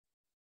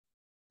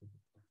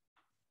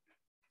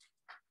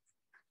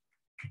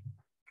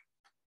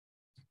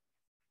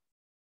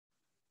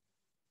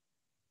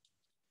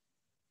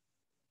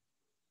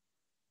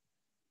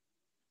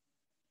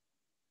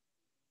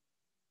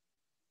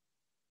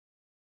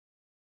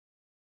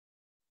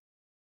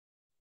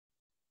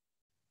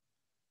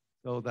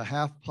 So the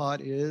half pot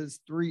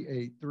is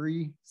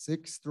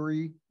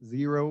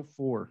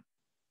 3836304.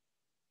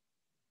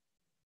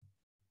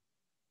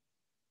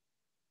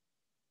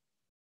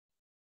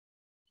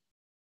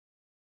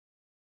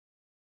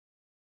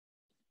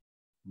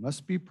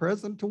 Must be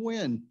present to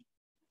win.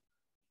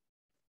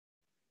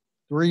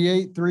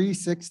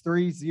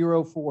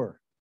 3836304.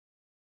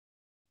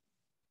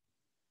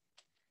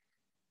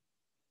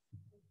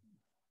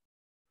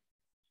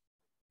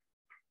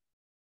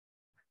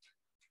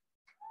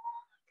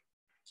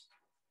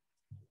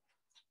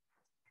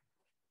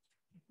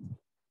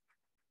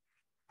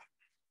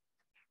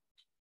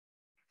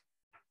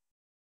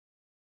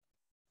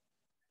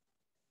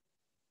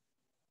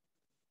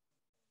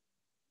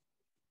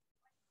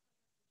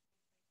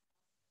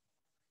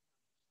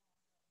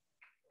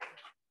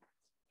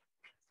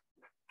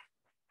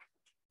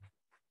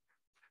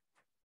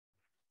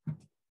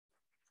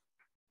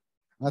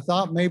 I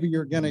thought maybe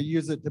you're going to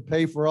use it to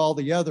pay for all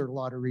the other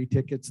lottery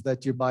tickets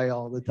that you buy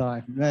all the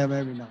time.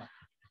 Maybe not.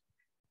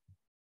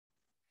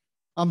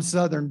 I'm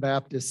Southern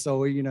Baptist,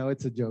 so, you know,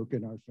 it's a joke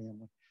in our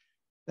family.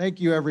 Thank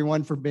you,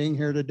 everyone, for being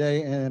here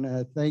today.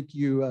 And thank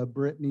you,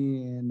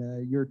 Brittany,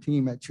 and your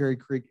team at Cherry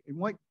Creek. And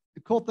what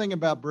the cool thing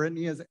about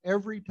Brittany is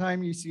every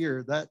time you see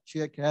her, that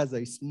chick has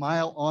a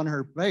smile on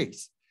her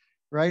face,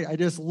 right? I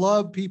just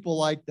love people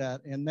like that.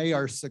 And they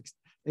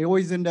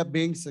always end up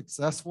being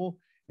successful.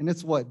 And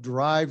it's what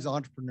drives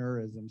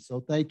entrepreneurism.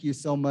 So thank you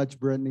so much,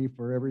 Brittany,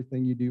 for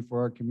everything you do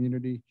for our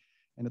community.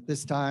 And at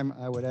this time,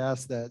 I would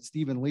ask that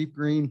Stephen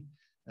Leafgreen,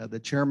 the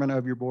chairman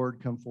of your board,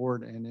 come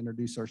forward and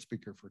introduce our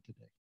speaker for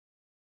today.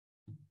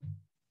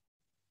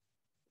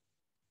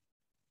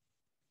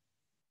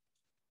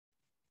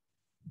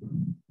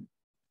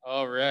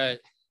 All right.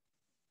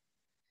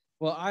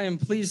 Well, I am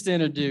pleased to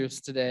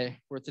introduce today,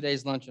 for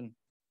today's luncheon,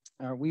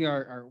 we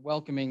are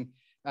welcoming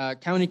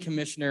County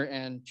Commissioner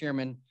and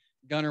Chairman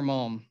Gunnar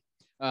Malm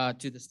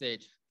to the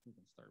stage. You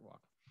can start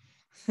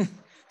walking.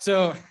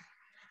 So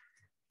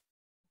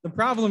the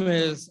problem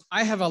is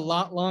I have a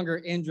lot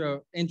longer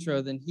intro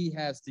than he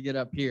has to get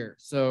up here.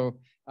 So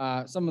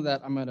some of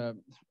that I'm going to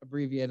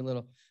abbreviate a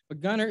little.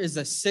 But Gunnar is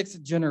a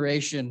 6th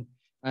generation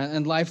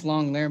and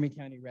lifelong Laramie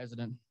County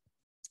resident.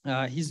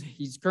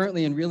 He's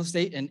currently in real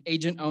estate and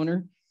agent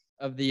owner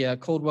of the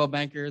Coldwell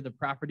Banker, the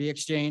Property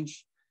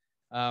Exchange.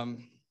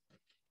 I'm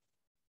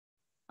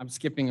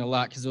skipping a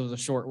lot because it was a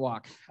short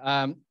walk.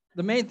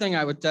 The main thing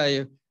I would tell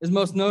you is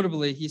most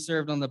notably, he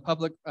served on the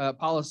public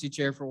policy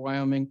chair for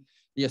Wyoming,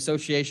 the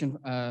Association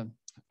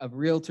of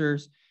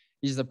Realtors.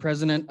 He's the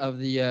president of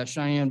the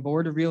Cheyenne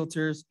Board of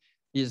Realtors.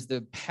 He is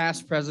the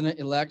past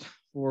president-elect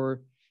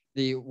for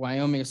the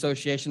Wyoming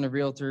Association of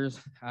Realtors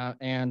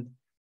and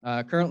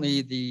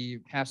currently the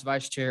past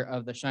vice chair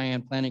of the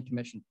Cheyenne Planning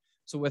Commission.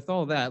 So with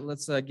all that,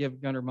 let's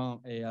give Gunnar Malm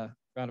a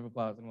round of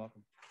applause and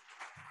welcome.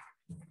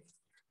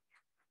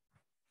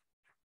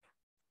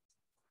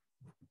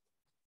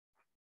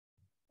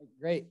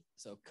 Great.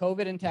 So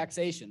COVID and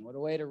taxation, what a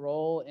way to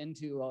roll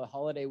into a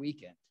holiday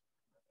weekend.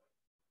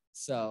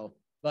 So,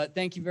 but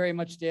thank you very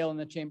much, Dale and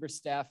the Chamber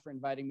staff for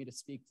inviting me to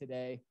speak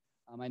today.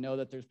 I know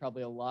that there's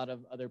probably a lot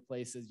of other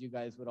places you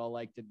guys would all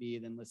like to be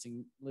than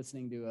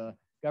listening to a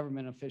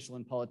government official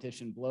and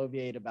politician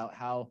bloviate about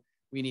how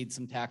we need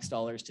some tax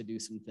dollars to do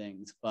some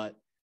things. But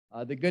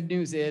the good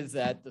news is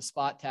that the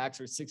spot tax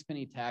or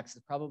 6-penny tax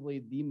is probably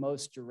the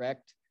most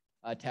direct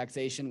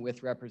taxation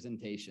with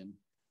representation.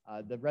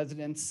 The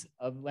residents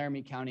of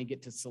Laramie County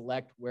get to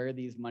select where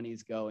these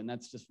monies go, and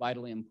that's just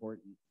vitally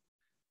important.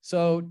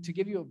 So to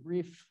give you a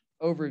brief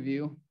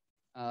overview,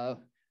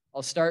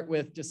 I'll start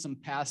with just some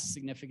past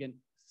significant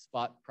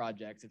spot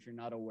projects if you're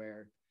not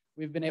aware.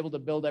 We've been able to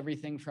build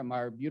everything from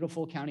our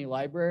beautiful county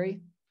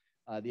library,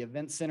 the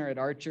event center at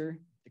Archer,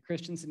 the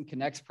Christensen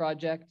Connects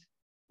project,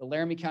 the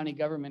Laramie County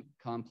Government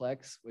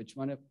Complex, which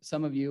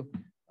some of you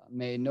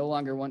may no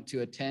longer want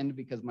to attend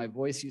because my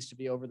voice used to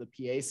be over the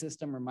PA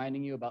system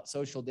reminding you about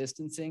social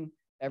distancing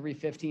every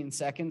 15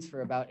 seconds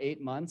for about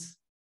 8 months.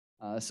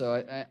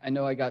 So I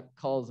know I got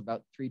calls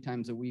about 3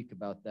 times a week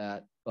about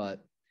that,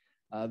 but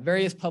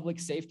various public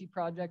safety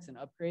projects and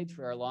upgrades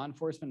for our law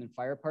enforcement and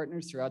fire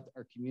partners throughout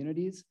our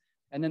communities,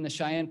 and then the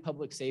Cheyenne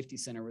Public Safety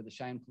Center where the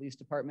Cheyenne Police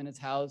Department is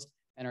housed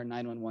and our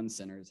 911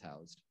 center is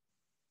housed.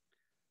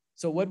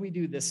 So what do we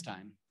do this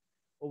time?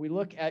 Well, we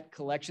look at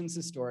collections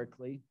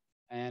historically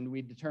and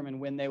we determine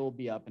when they will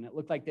be up, and it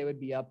looked like they would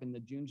be up in the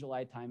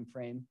June-July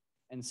timeframe,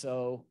 and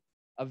so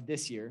of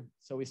this year.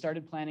 So we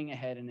started planning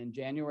ahead, and in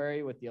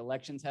January, with the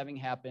elections having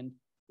happened,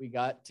 we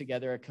got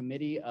together a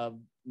committee of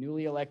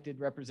newly elected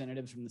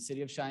representatives from the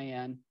city of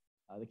Cheyenne,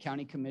 the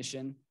county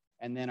commission,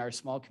 and then our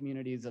small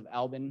communities of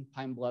Albin,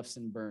 Pine Bluffs,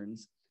 and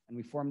Burns. And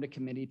we formed a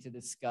committee to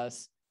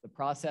discuss the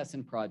process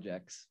and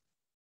projects.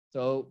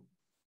 So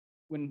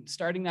when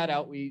starting that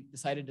out, we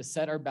decided to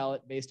set our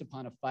ballot based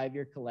upon a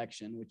 5-year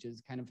collection, which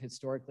is kind of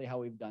historically how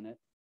we've done it,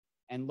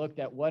 and looked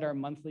at what our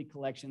monthly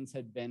collections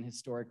had been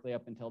historically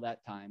up until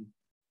that time.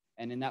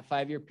 And in that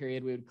 5-year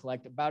period, we would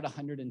collect about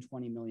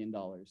 $120 million.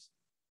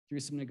 Through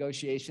some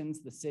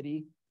negotiations, the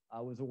city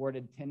was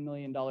awarded $10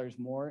 million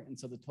more, and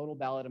so the total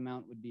ballot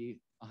amount would be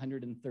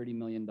 $130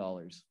 million.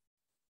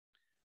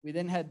 We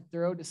then had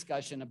thorough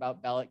discussion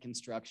about ballot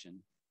construction.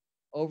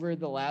 Over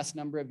the last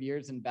number of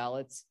years in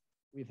ballots,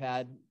 we've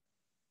had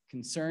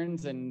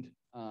concerns and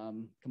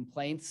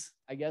complaints,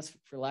 I guess,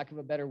 for lack of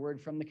a better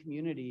word, from the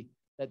community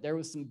that there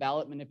was some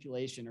ballot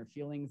manipulation or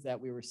feelings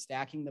that we were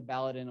stacking the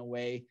ballot in a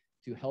way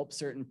to help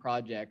certain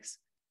projects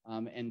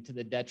and to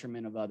the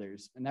detriment of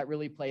others. And that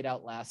really played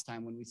out last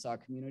time when we saw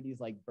communities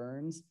like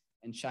Burns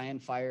and Cheyenne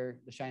Fire,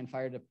 the Cheyenne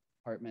Fire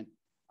Department,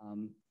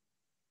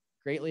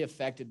 greatly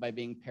affected by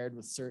being paired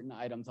with certain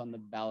items on the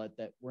ballot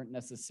that weren't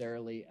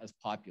necessarily as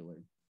popular.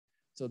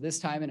 So this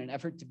time, in an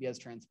effort to be as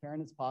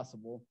transparent as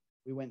possible,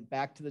 we went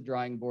back to the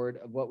drawing board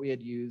of what we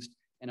had used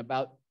in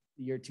about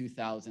the year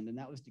 2000, and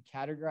that was to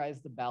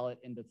categorize the ballot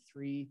into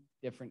 3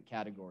 different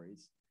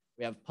categories.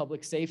 We have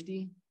public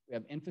safety, we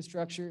have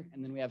infrastructure,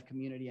 and then we have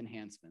community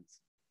enhancements.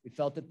 We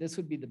felt that this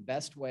would be the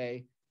best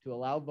way to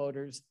allow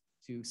voters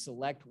to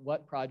select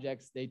what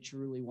projects they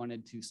truly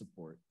wanted to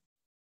support.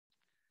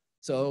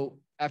 So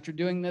after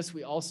doing this,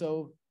 we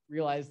also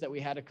realized that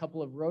we had a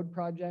couple of road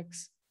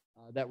projects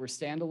that were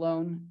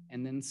standalone,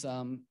 and then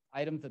some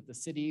items that the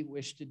city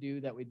wished to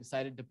do that we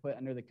decided to put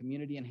under the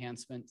community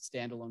enhancement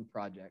standalone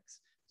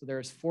projects. So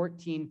there's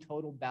 14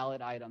 total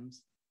ballot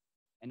items,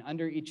 and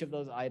under each of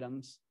those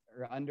items,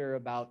 or under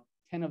about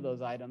 10 of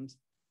those items,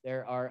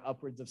 there are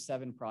upwards of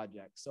 7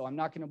 projects. So I'm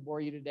not going to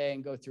bore you today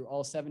and go through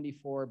all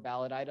 74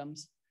 ballot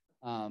items.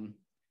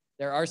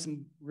 There are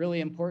some really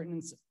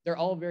important, they're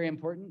all very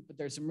important, but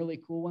there's some really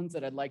cool ones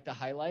that I'd like to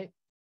highlight.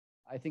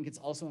 I think it's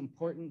also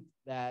important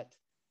that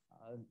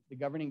the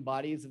governing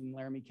bodies in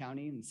Laramie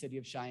County and the city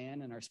of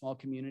Cheyenne and our small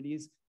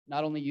communities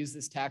not only use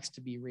this tax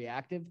to be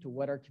reactive to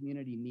what our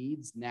community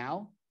needs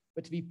now,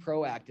 but to be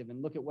proactive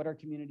and look at what our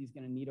community is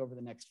going to need over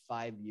the next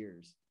 5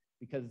 years.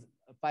 Because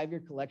a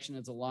 5-year collection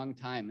is a long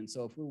time. And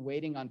so if we're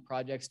waiting on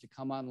projects to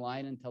come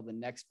online until the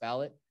next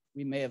ballot,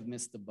 we may have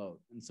missed the boat.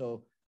 And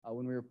so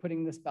when we were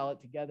putting this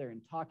ballot together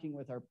and talking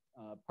with our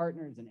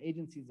partners and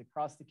agencies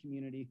across the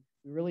community,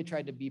 we really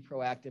tried to be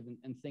proactive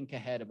and think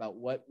ahead about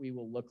what we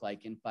will look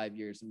like in 5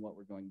 years and what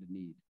we're going to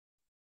need.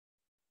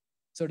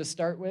 So to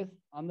start with,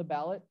 on the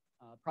ballot,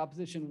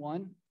 Proposition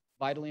 1,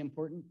 vitally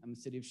important. I'm a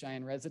City of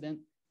Cheyenne resident,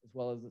 as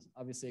well as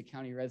obviously a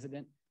county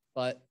resident,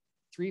 but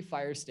 3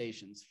 fire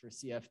stations for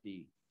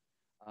CFD.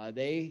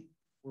 They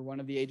were one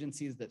of the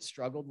agencies that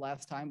struggled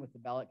last time with the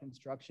ballot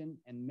construction,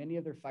 and many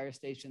of their fire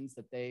stations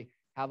that they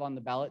have on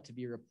the ballot to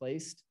be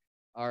replaced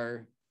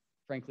are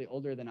frankly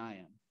older than I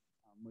am,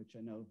 which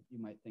I know you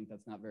might think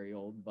that's not very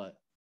old, but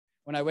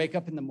when I wake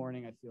up in the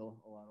morning, I feel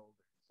a lot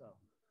older.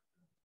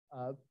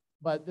 So,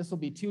 but this will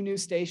be 2 new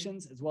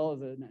stations as well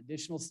as an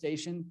additional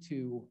station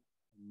to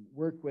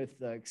work with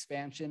the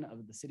expansion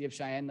of the city of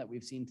Cheyenne that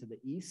we've seen to the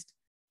east.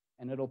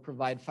 And it'll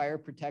provide fire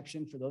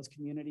protection for those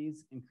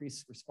communities,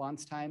 increase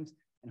response times,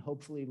 and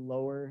hopefully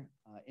lower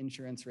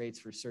insurance rates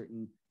for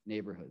certain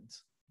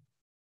neighborhoods.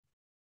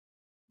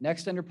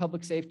 Next, under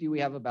public safety, we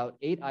have about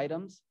 8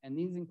 items, and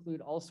these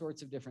include all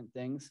sorts of different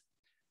things,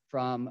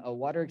 from a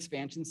water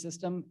expansion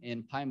system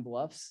in Pine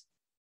Bluffs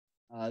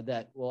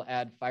that will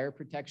add fire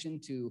protection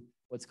to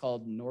what's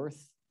called the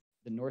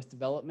north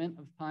development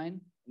of Pine.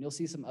 And you'll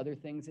see some other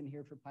things in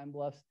here for Pine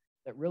Bluffs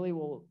that really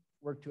will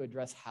work to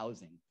address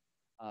housing.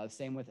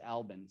 Same with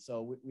Albin.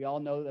 So we all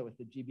know that with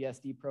the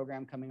GBSD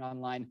program coming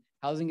online,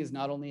 housing is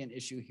not only an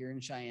issue here in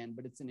Cheyenne,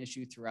 but it's an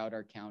issue throughout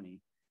our county.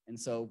 And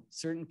so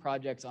certain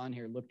projects on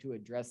here look to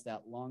address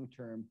that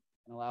long-term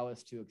and allow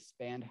us to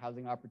expand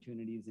housing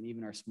opportunities in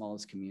even our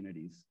smallest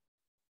communities.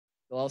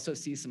 You'll also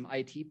see some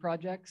IT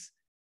projects.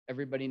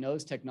 Everybody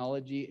knows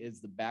technology is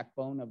the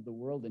backbone of the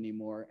world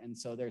anymore. And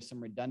so there's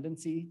some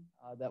redundancy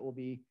that will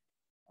be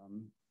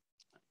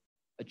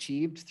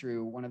achieved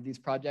through one of these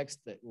projects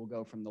that will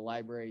go from the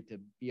library to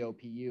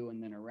BOPU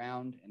and then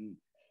around. And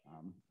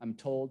I'm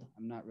told,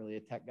 I'm not really a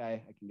tech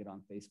guy, I can get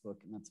on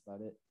Facebook and that's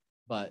about it,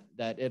 but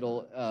that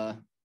it'll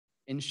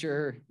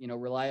ensure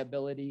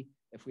reliability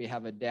if we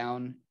have a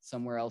down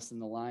somewhere else in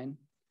the line.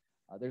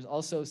 There's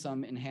also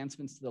some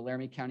enhancements to the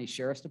Laramie County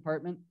Sheriff's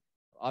Department.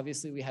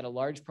 Obviously, we had a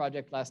large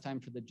project last time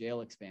for the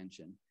jail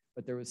expansion,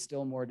 but there was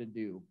still more to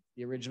do.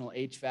 The original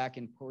HVAC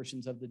in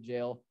portions of the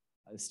jail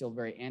is still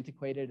very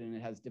antiquated and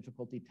it has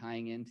difficulty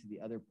tying into the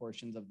other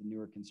portions of the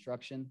newer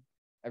construction.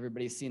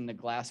 Everybody's seen the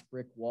glass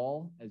brick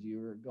wall as you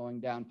were going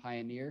down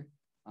Pioneer.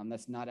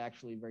 That's not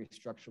actually very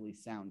structurally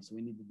sound, so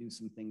we need to do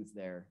some things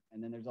there.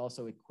 And then there's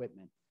also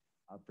equipment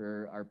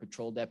for our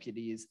patrol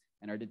deputies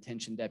and our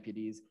detention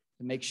deputies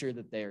to make sure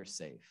that they are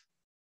safe.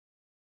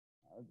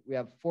 We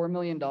have $4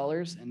 million,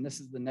 and this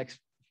is the next, if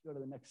you go to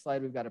the next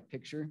slide, we've got a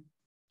picture.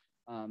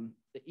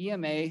 The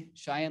EMA,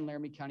 Cheyenne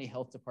Laramie County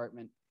Health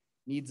Department,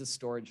 needs a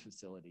storage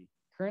facility.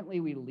 Currently,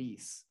 we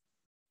lease.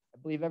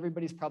 I believe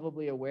everybody's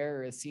probably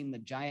aware or has seen the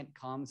giant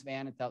comms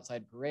van. It's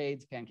outside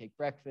parades, pancake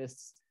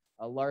breakfasts,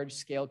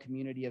 large-scale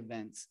community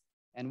events.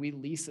 And we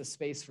lease a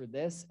space for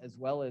this, as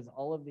well as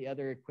all of the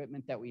other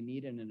equipment that we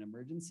need in an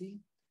emergency.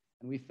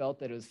 And we felt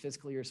that it was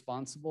fiscally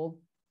responsible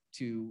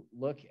to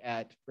look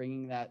at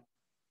bringing that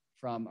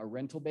from a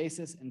rental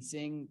basis and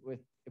seeing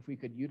if we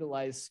could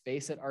utilize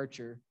space at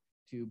Archer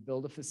to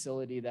build a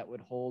facility that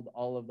would hold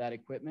all of that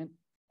equipment,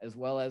 as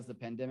well as the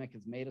pandemic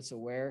has made us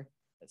aware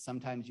that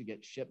sometimes you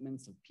get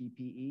shipments of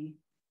PPE.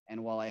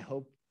 And while I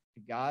hope to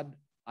God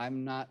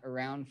I'm not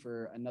around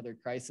for another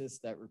crisis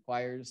that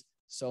requires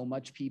so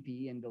much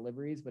PPE and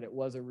deliveries, but it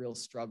was a real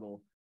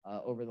struggle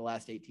over the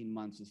last 18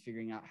 months, was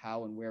figuring out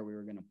how and where we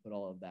were going to put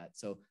all of that.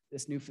 So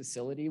this new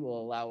facility will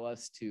allow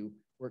us to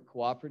work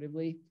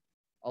cooperatively.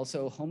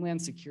 Also,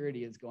 Homeland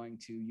Security is going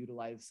to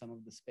utilize some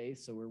of the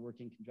space. So we're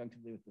working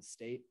conjunctively with the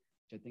state,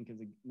 which I think is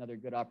another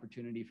good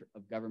opportunity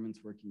of governments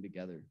working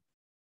together.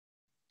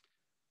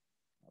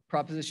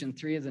 Proposition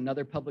 3 is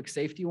another public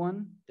safety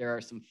one. There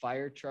are some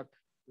fire truck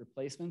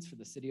replacements for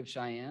the city of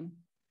Cheyenne.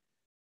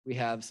 We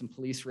have some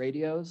police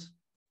radios.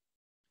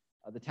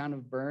 The town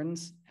of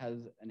Burns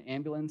has an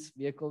ambulance,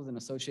 vehicles, and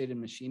associated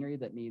machinery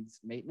that needs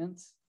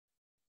maintenance.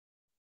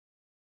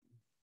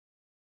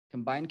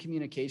 Combined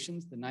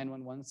communications, the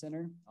 911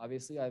 center.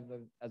 Obviously, as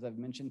I've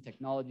mentioned,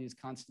 technology is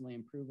constantly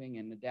improving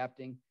and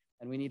adapting,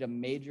 and we need a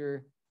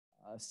major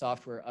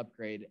software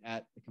upgrade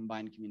at the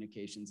combined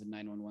communications and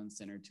 911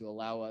 center to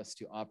allow us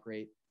to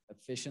operate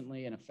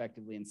efficiently and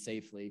effectively and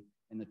safely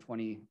in the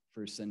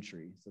 21st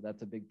century. So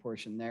that's a big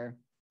portion there.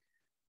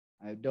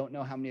 I don't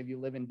know how many of you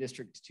live in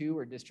District 2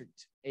 or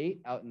District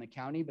 8 out in the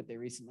county, but they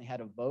recently had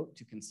a vote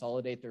to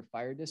consolidate their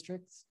fire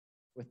districts.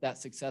 With that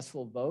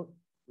successful vote,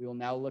 we will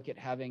now look at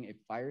having a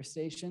fire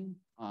station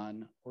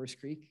on Horse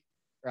Creek,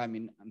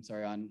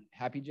 on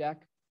Happy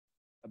Jack,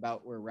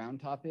 about where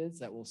Round Top is,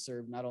 that will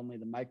serve not only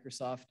the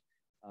Microsoft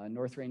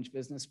North Range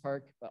Business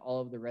Park, but all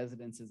of the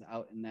residences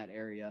out in that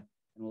area,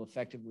 and will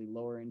effectively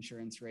lower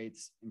insurance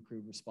rates,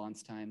 improve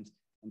response times,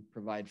 and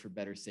provide for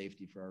better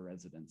safety for our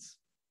residents.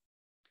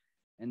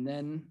 And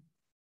then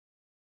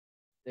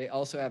they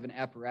also have an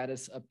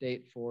apparatus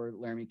update for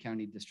Laramie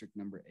County District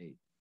number 8.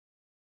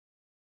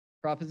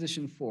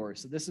 Proposition 4,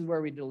 so this is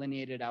where we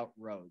delineated out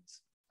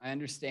roads. I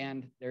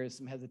understand there is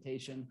some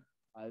hesitation.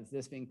 Is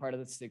this being part of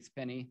the 6th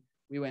penny?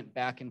 We went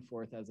back and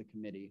forth as a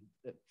committee.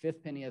 The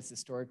 5th penny has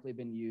historically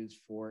been used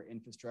for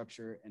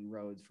infrastructure and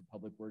roads for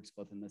public works,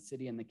 both in the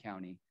city and the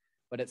county.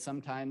 But at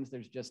sometimes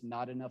there's just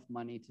not enough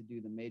money to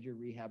do the major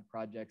rehab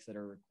projects that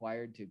are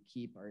required to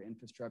keep our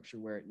infrastructure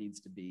where it needs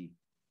to be.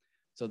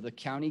 So the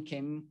county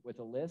came with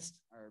a list.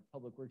 Our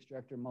public works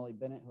director, Molly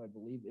Bennett, who I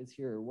believe is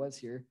here or was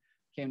here,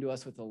 came to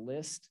us with a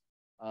list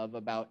of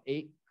about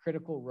 8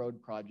 critical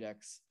road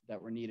projects that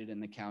were needed in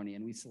the county.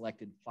 And we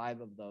selected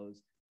 5 of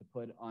those to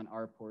put on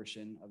our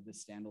portion of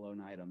this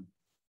standalone item.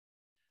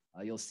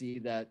 You'll see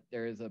that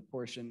there is a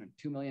portion of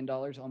 $2 million,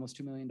 almost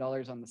 $2 million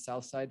on the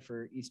south side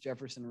for East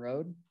Jefferson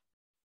Road,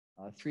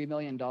 $3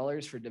 million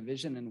for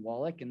Division and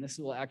Wallach. And this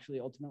will actually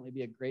ultimately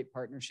be a great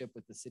partnership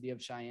with the city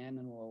of Cheyenne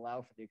and will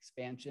allow for the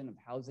expansion of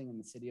housing in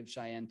the city of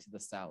Cheyenne to the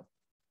south.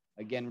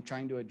 Again, we're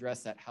trying to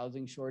address that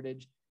housing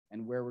shortage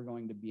and where we're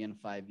going to be in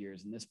 5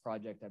 years. And this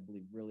project, I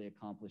believe, really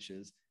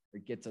accomplishes or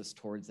gets us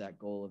towards that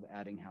goal of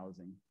adding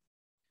housing.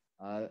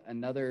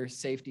 Another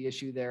safety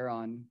issue there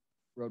on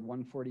Road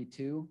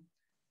 142.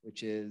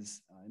 which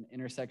is an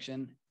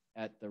intersection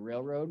at the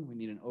railroad. We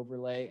need an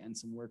overlay and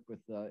some work with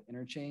the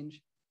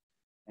interchange.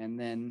 And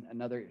then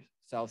another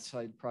south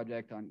side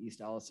project on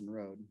East Allison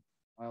Road.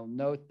 I'll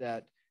note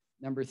that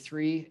number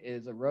 3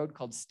 is a road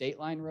called State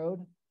Line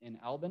Road in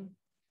Albin.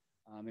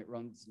 It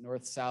runs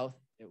north-south.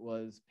 It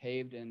was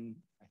paved in,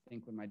 I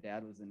think, when my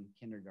dad was in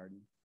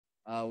kindergarten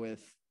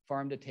with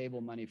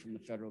farm-to-table money from the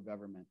federal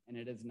government. And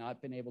it has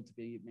not been able to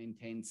be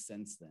maintained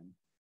since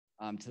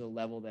then to the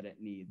level that it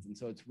needs. And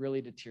so it's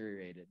really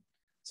deteriorated.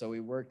 So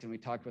we worked and we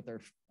talked with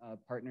our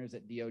partners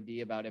at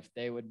DOD about if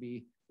they would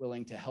be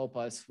willing to help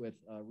us with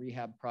a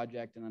rehab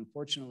project. And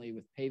unfortunately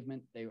with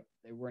pavement, they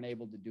weren't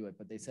able to do it,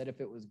 but they said if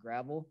it was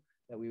gravel,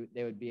 that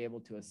they would be able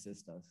to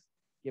assist us.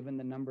 Given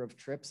the number of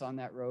trips on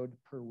that road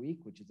per week,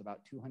 which is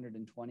about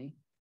 220,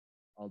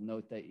 I'll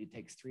note that it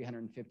takes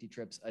 350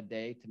 trips a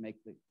day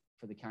to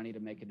for the county to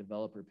make a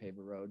developer pave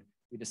a road.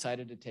 We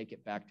decided to take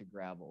it back to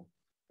gravel.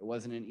 It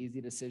wasn't an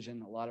easy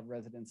decision. A lot of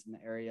residents in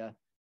the area,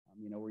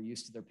 were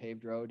used to their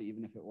paved road,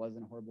 even if it was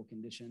in horrible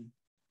condition.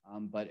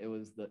 But it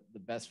was the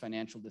best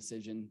financial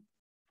decision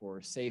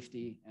for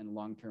safety and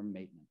long-term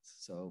maintenance.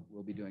 So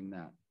we'll be doing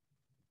that.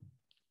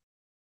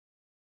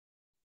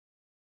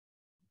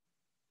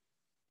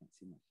 Can't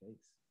see my face.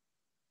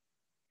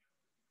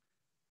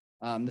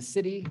 The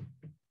city,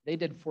 they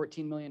did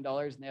 $14 million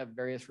and they have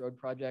various road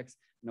projects.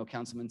 I know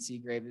Councilman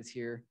Seagrave is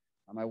here.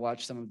 I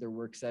watched some of their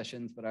work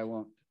sessions, but I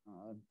won't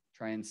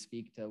try and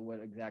speak to what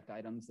exact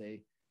items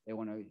they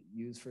want to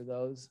use for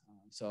those.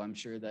 So I'm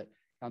sure that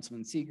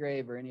Councilman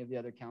Seagrave or any of the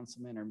other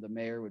councilmen or the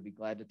mayor would be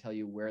glad to tell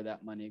you where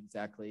that money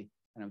exactly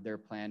kind of their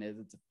plan is.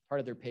 It's a part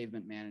of their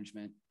pavement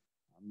management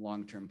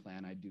long-term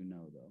plan, I do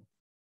know though.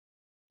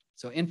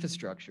 So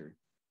infrastructure.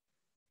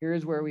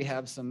 Here's where we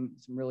have some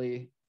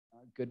really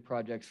good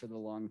projects for the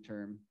long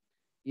term.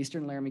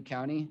 Eastern Laramie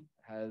County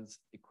has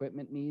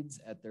equipment needs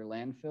at their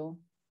landfill.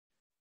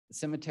 The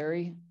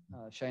cemetery,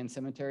 Cheyenne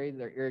Cemetery,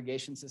 their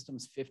irrigation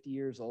system's 50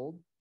 years old.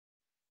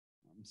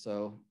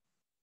 So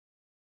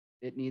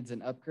it needs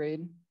an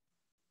upgrade.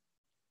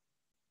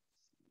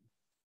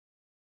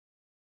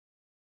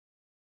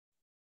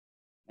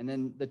 And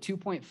then the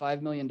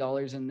 $2.5 million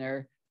in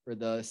there for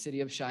the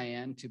city of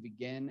Cheyenne to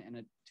begin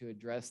and to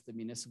address the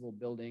municipal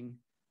building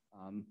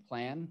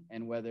plan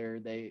and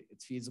whether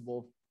it's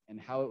feasible and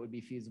how it would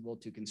be feasible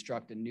to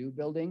construct a new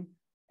building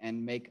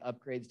and make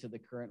upgrades to the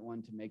current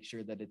one to make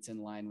sure that it's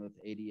in line with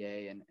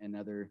ADA and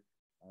other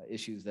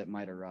issues that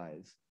might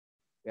arise.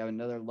 We have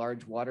another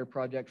large water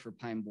project for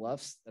Pine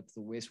Bluffs. That's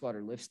the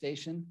wastewater lift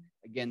station.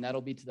 Again,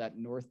 that'll be to that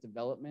north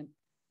development.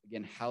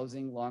 Again,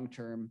 housing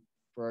long-term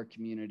for our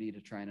community to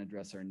try and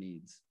address our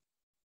needs.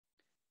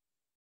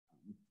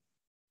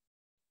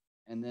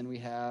 And then we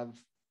have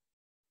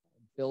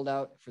build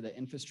out for the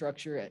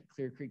infrastructure at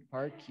Clear Creek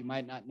Park. You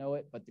might not know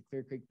it, but the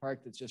Clear Creek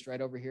Park that's just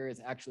right over here is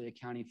actually a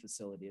county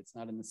facility. It's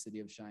not in the city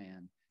of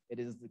Cheyenne. It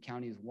is the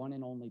county's one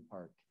and only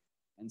park.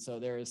 And so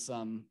there is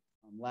some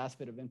last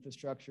bit of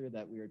infrastructure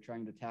that we are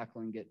trying to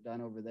tackle and get done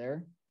over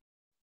there.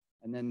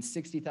 And then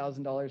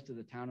 $60,000 to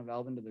the town of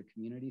Alvin to their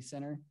community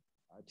center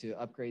to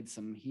upgrade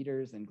some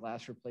heaters and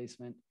glass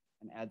replacement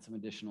and add some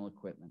additional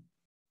equipment.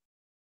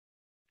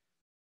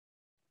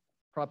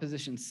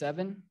 Proposition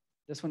 7,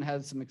 this one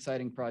has some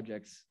exciting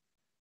projects.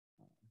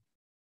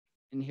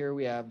 In here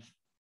we have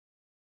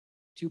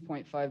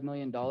 $2.5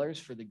 million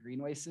for the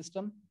Greenway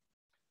system.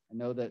 I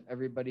know that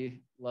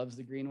everybody loves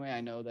the Greenway. I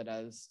know that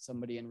as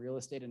somebody in real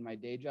estate in my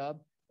day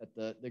job, that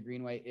the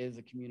Greenway is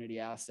a community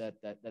asset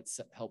that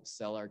helps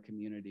sell our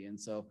community. And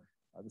so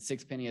the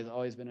six penny has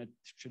always been a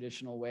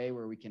traditional way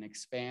where we can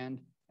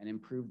expand and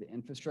improve the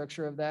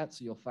infrastructure of that.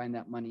 So you'll find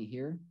that money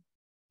here.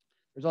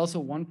 There's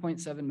also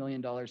 $1.7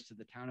 million to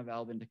the town of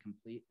Alvin to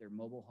complete their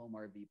mobile home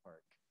RV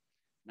park.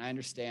 And I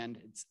understand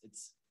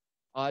it's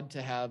odd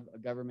to have a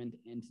government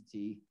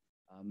entity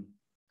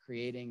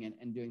creating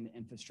and doing the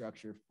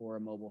infrastructure for a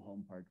mobile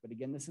home park. But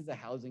again, this is a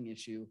housing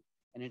issue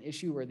and an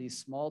issue where these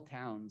small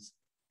towns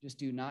just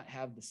do not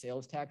have the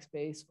sales tax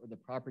base or the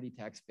property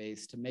tax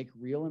base to make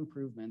real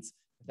improvements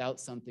without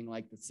something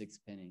like the six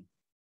penny.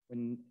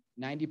 When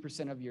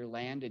 90% of your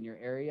land in your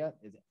area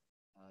is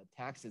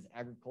taxed as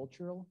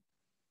agricultural,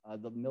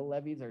 the mill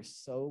levies are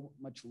so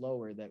much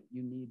lower that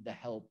you need the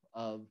help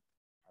of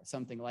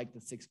something like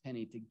the six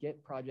penny to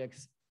get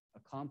projects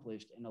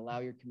accomplished and allow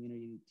your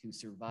community to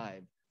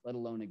survive, let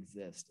alone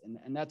exist.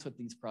 And that's what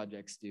these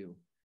projects do.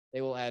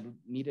 They will add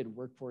needed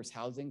workforce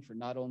housing for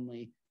not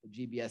only the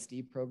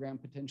GBSD program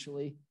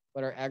potentially,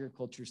 but our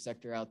agriculture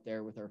sector out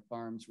there with our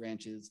farms,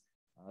 ranches,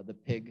 the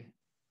pig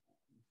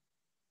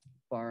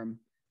farm.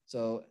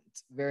 So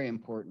it's very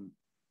important.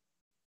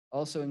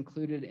 Also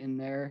included in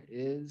there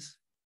is,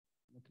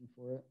 looking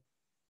for it.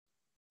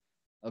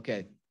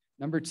 Okay,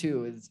 number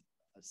 2 is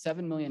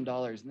 $7 million,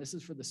 and this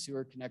is for the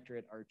sewer connector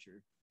at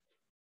Archer.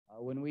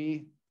 When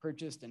we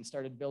purchased and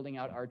started building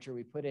out Archer,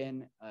 we put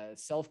in a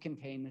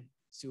self-contained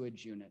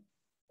sewage unit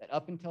that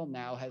up until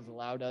now has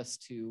allowed us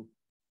to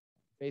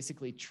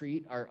basically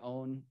treat our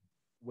own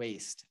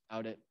waste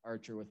out at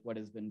Archer with what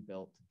has been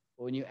built.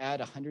 But when you add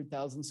a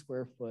 100,000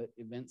 square foot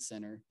event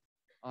center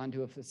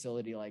onto a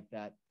facility like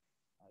that,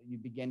 you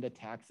begin to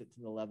tax it to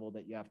the level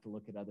that you have to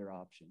look at other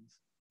options.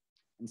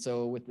 And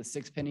so with the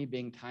 6 penny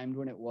being timed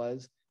when it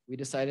was, we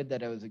decided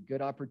that it was a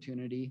good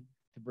opportunity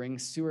to bring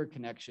sewer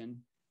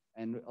connection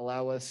and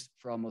allow us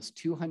for almost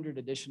 200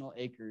 additional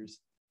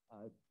acres.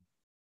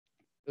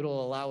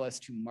 It'll allow us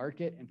to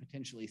market and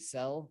potentially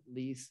sell,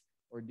 lease,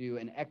 or do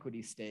an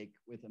equity stake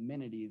with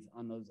amenities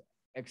on those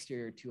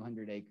exterior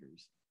 200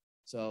 acres.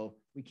 So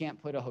we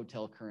can't put a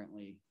hotel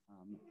currently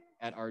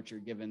at Archer,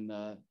 given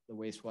the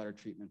wastewater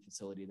treatment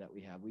facility that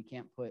we have. We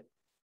can't put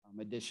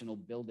additional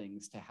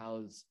buildings to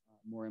house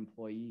more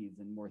employees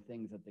and more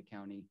things at the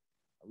county.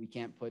 We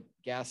can't put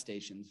gas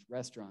stations,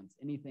 restaurants,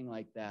 anything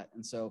like that.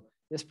 And so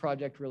this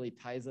project really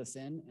ties us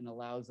in and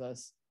allows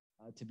us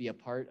to be a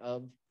part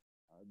of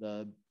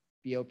the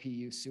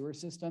BOPU sewer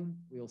system.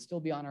 We will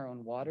still be on our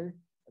own water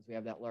as we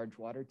have that large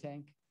water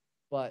tank,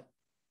 but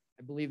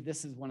I believe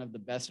this is one of the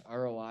best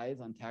ROIs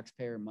on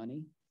taxpayer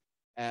money,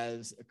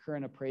 as a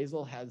current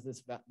appraisal has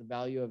the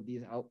value of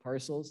these out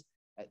parcels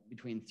at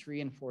between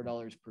 $3 and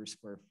 $4 per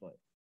square foot.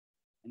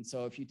 And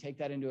so if you take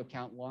that into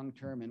account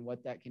long-term and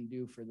what that can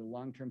do for the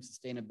long-term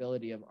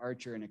sustainability of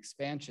Archer and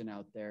expansion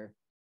out there,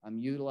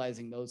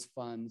 utilizing those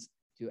funds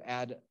to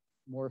add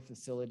more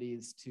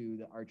facilities to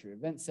the Archer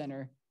Event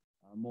Center,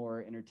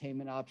 more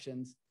entertainment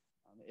options,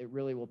 it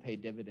really will pay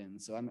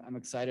dividends. So I'm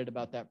excited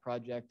about that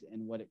project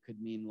and what it could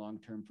mean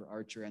long-term for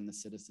Archer and the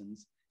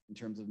citizens in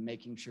terms of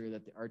making sure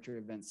that the Archer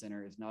Event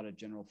Center is not a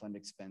general fund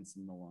expense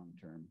in the long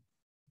term.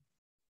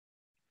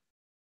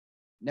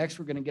 Next,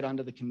 we're going to get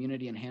onto the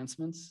community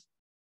enhancements.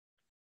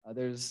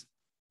 There's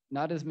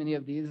not as many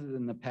of these as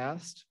in the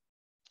past,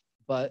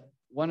 but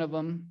one of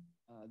them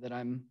that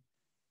I'm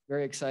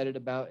very excited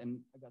about, and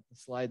I got the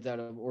slides out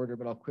of order,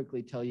 but I'll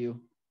quickly tell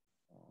you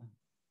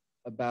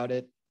about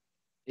it,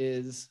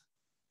 is,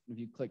 if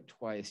you click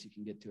twice, you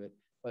can get to it.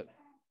 But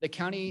the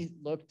county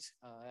looked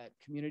at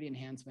community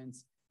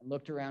enhancements and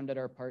looked around at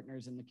our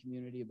partners in the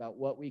community about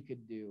what we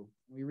could do.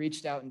 We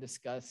reached out and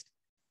discussed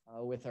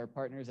with our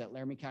partners at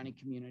Laramie County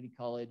Community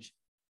College,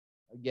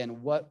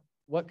 again, what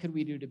could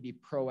we do to be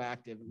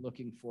proactive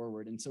looking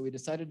forward? And so we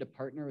decided to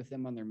partner with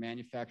them on their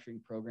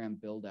manufacturing program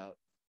build out.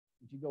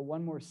 If you go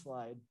one more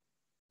slide,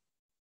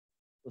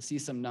 you'll see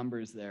some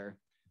numbers there.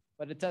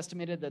 But it's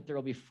estimated that there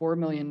will be 4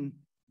 million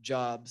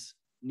jobs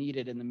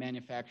needed in the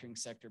manufacturing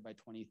sector by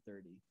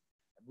 2030.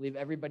 I believe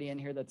everybody in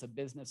here that's a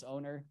business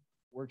owner,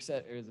 works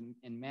at or is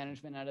in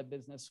management at a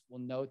business will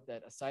note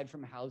that aside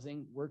from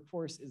housing,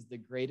 workforce is the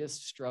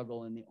greatest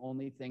struggle and the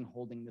only thing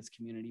holding this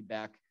community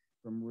back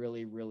from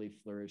really, really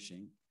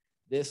flourishing.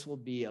 This will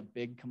be a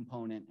big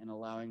component in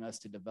allowing us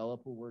to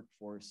develop a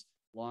workforce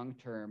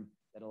long-term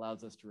that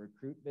allows us to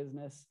recruit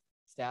business,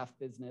 staff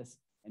business,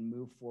 and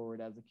move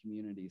forward as a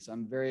community. So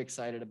I'm very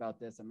excited about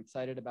this. I'm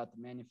excited about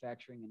the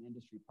manufacturing and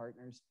industry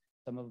partners.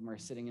 Some of them are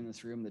sitting in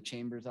this room. The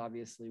Chamber's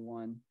obviously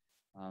one,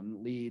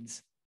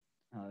 Leeds,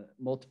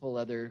 multiple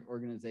other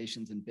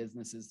organizations and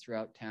businesses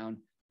throughout town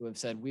who have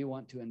said, we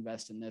want to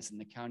invest in this, and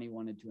the county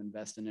wanted to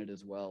invest in it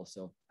as well.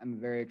 So I'm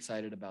very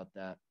excited about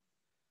that.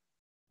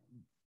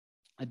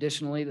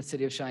 Additionally, the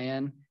city of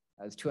Cheyenne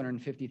has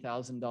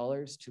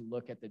 $250,000 to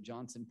look at the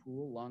Johnson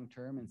Pool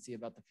long-term and see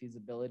about the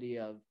feasibility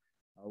of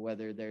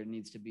whether there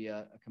needs to be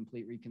a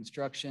complete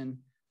reconstruction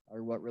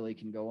or what really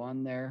can go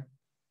on there.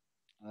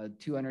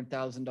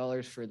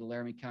 $200,000 for the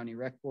Laramie County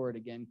Rec Board.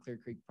 Again, Clear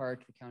Creek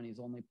Park, the county's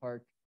only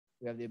park.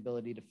 We have the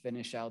ability to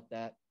finish out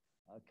that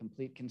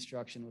complete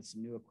construction with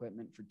some new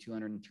equipment for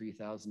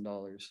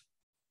 $203,000.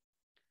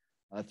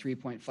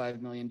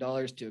 $3.5 million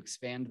to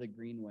expand the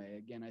Greenway.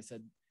 Again, I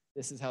said,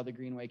 this is how the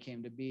Greenway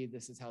came to be.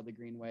 This is how the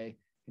Greenway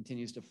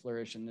continues to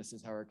flourish, and this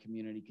is how our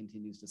community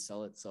continues to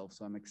sell itself.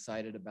 So I'm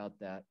excited about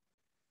that.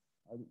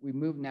 We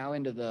move now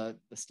into the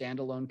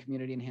standalone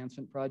community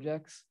enhancement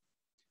projects.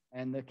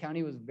 And the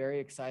county was very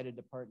excited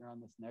to partner on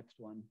this next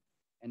one.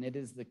 And it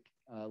is the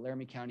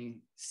Laramie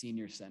County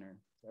Senior Center.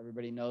 So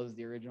everybody knows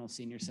the original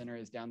Senior Center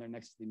is down there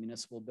next to the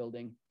municipal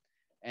building.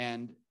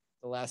 And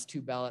the last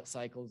 2 ballot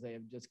cycles, they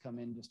have just come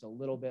in just a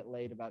little bit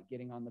late about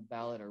getting on the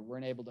ballot, or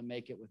weren't able to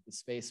make it with the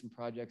space and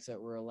projects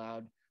that were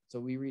allowed. So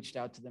we reached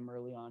out to them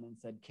early on and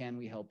said, can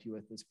we help you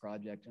with this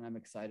project? And I'm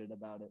excited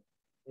about it.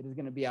 It is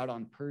going to be out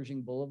on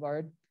Pershing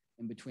Boulevard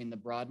in between the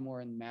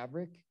Broadmoor and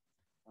Maverick.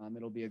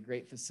 It'll be a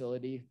great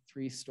facility,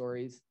 3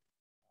 stories,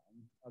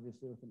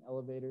 obviously with an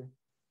elevator,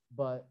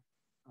 but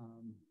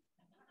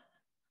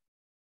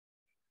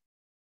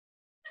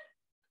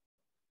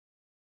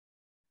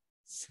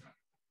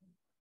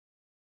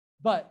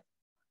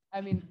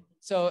I mean,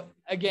 so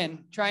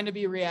again, trying to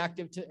be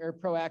reactive to or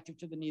proactive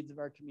to the needs of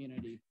our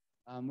community.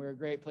 We're a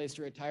great place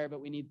to retire,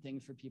 but we need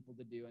things for people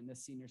to do. And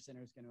this senior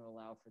center is going to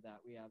allow for that.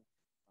 We have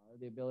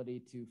the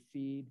ability to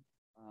feed,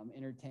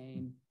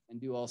 entertain, and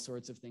do all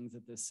sorts of things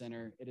at this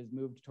center. It has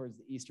moved towards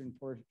the eastern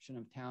portion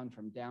of town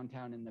from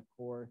downtown in the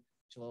core,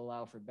 which will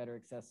allow for better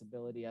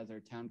accessibility as our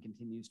town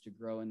continues to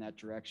grow in that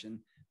direction.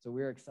 So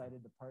we're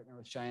excited to partner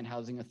with Cheyenne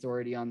Housing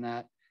Authority on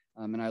that,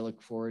 and I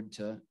look forward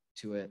to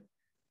it.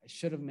 I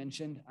should have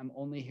mentioned, I'm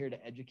only here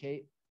to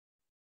educate,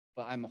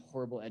 but I'm a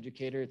horrible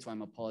educator. It's why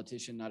I'm a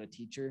politician, not a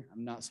teacher.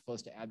 I'm not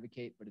supposed to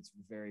advocate, but it's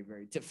very,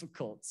 very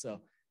difficult.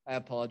 So I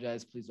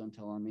apologize. Please don't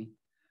tell on me.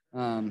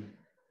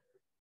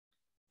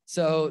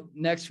 So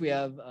next we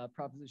have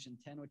Proposition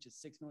 10, which is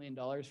 $6 million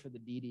for the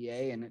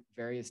DDA and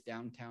various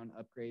downtown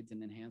upgrades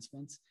and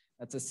enhancements.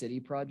 That's a city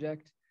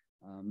project.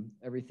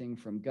 Everything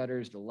from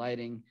gutters to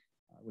lighting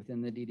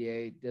within the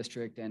DDA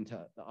district and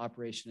to the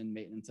operation and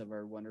maintenance of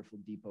our wonderful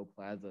Depot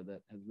Plaza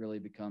that has really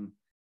become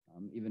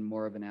even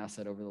more of an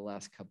asset over the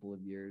last couple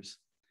of years.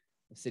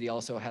 The city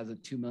also has a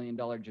 $2 million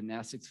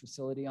gymnastics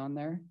facility on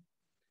there.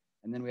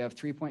 And then we have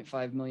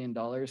 $3.5 million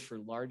for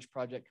large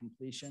project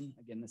completion.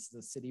 Again, this is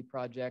a city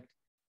project,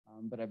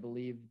 but I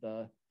believe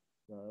the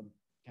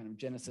kind of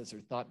genesis or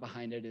thought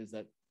behind it is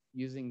that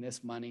using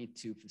this money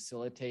to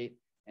facilitate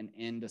an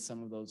end to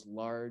some of those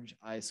large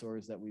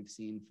eyesores that we've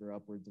seen for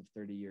upwards of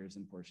 30 years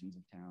in portions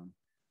of town,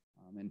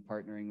 and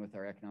partnering with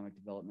our economic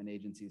development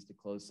agencies to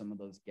close some of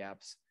those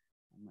gaps.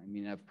 I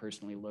mean, I've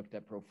personally looked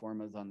at pro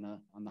formas on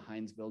the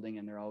Heinz building,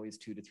 and they're always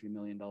 $2 to $3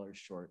 million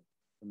short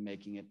from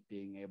making it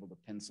being able to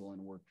pencil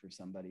and work for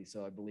somebody.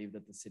 So I believe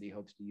that the city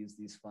hopes to use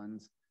these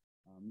funds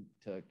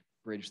to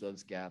bridge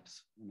those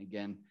gaps. And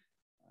again,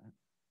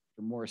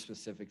 for more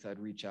specifics, I'd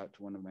reach out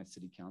to one of my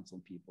city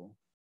council people.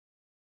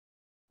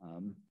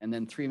 And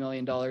then $3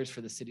 million for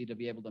the city to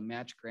be able to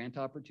match grant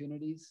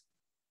opportunities.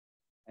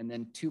 And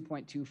then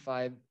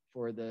 2.25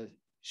 for the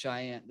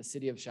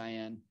city of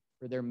Cheyenne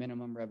for their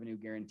minimum revenue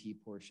guarantee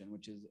portion,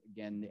 which is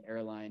again, the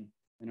airline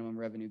minimum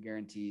revenue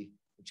guarantee,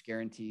 which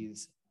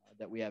guarantees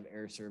that we have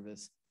air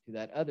service to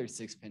that other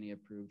 6 penny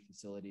approved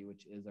facility,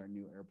 which is our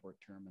new airport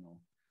terminal.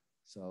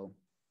 So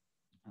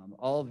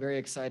all very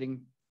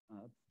exciting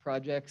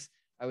projects.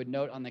 I would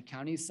note on the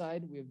county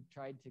side, we've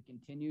tried to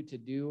continue to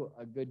do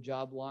a good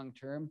job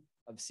long-term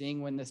of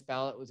seeing when this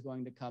ballot was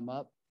going to come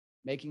up,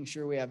 making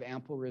sure we have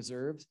ample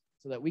reserves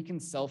so that we can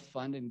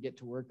self-fund and get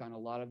to work on a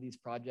lot of these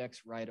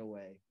projects right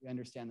away. We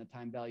understand the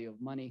time value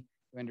of money,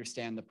 we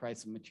understand the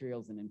price of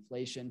materials and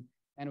inflation,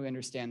 and we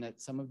understand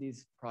that some of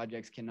these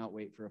projects cannot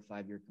wait for a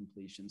 5-year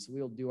completion. So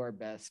we'll do our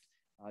best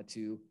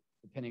to,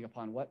 depending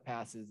upon what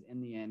passes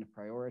in the end,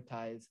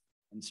 prioritize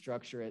and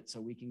structure it so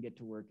we can get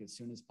to work as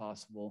soon as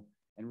possible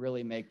and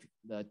really make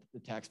the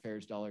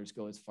taxpayers' dollars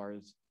go as far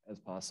as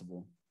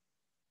possible.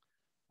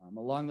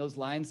 Along those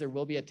lines, there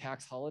will be a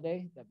tax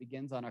holiday that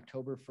begins on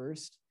October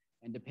 1st.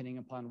 And depending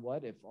upon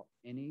what, if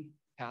any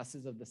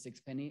passes of the 6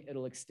 penny,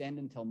 it'll extend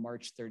until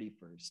March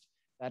 31st.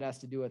 That has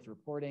to do with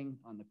reporting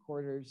on the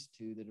quarters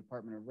to the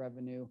Department of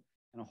Revenue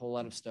and a whole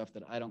lot of stuff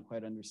that I don't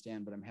quite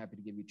understand, but I'm happy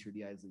to give you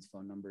Trudy Isley's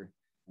phone number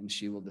and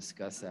she will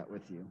discuss that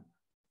with you.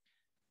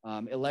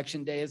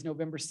 Election day is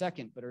November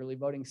 2nd, but early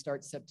voting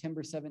starts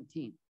September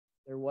 17th.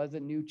 There was a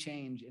new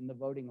change in the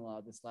voting law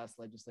this last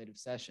legislative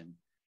session.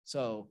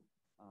 So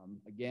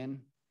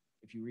again,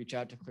 if you reach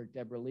out to Clerk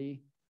Deborah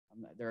Lee,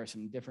 there are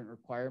some different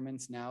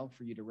requirements now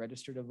for you to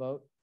register to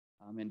vote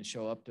and to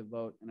show up to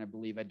vote. And I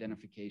believe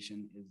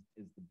identification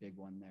is the big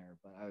one there.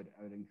 But I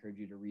would encourage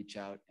you to reach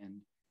out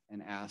and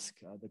ask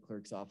the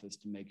clerk's office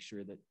to make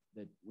sure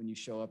that when you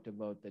show up to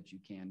vote that you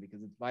can,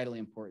 because it's vitally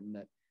important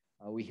that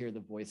we hear the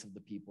voice of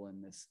the people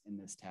in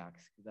this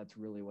tax, because that's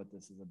really what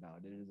this is about.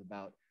 It is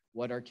about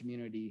what our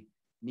community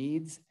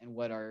needs and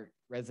what our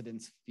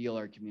residents feel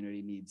our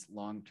community needs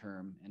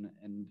long-term.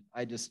 And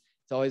it's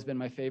always been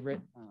my favorite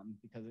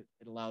because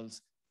it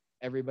allows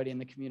everybody in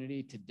the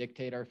community to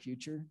dictate our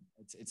future.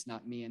 It's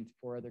not me and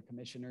 4 other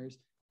commissioners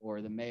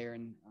or the mayor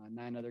and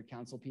 9 other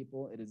council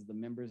people. It is the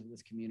members of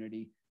this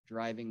community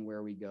driving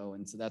where we go.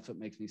 And so that's what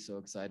makes me so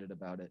excited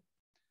about it.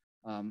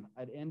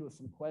 I'd end with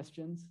some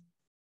questions.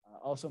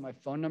 Also, my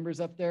phone number's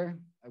up there.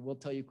 I will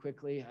tell you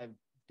quickly, I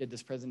did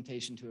this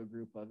presentation to a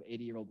group of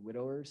 80-year-old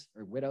widows,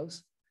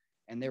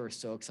 and they were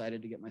so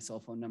excited to get my cell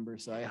phone number.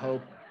 So I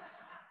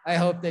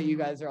hope that you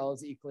guys are all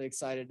as equally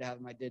excited to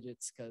have my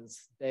digits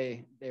because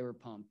they were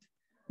pumped.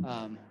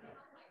 But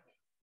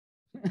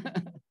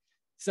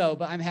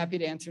I'm happy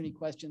to answer any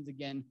questions.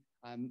 Again,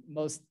 I'm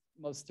most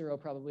thorough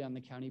probably on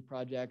the county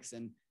projects,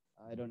 and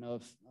I don't know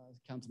if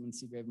Councilman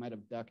Seagrave might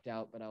have ducked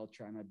out, but I'll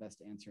try my best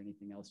to answer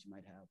anything else you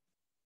might have.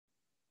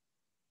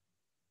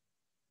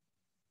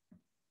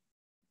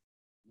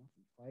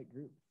 Quiet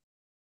group.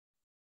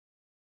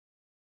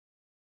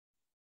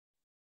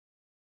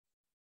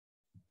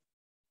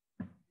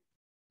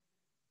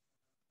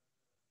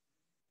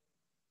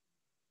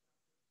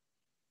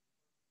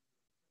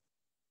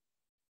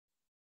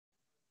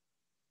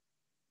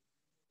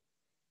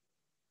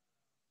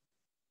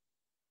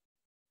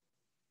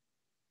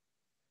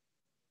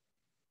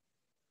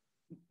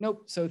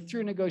 Nope. So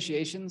through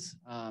negotiations,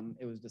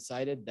 it was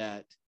decided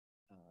that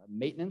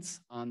maintenance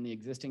on the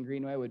existing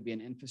greenway would be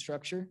an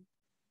infrastructure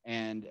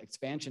and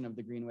expansion of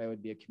the greenway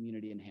would be a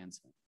community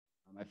enhancement.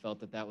 I felt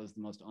that that was the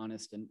most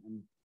honest and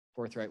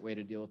forthright way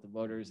to deal with the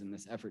voters in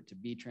this effort to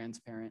be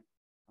transparent.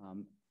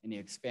 Any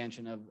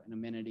expansion of an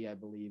amenity, I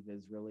believe,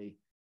 is really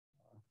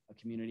a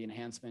community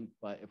enhancement,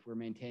 but if we're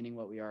maintaining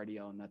what we already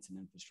own, that's an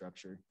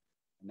infrastructure.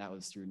 And that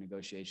was through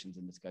negotiations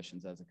and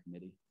discussions as a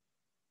committee.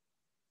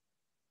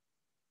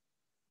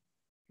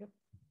 Yep.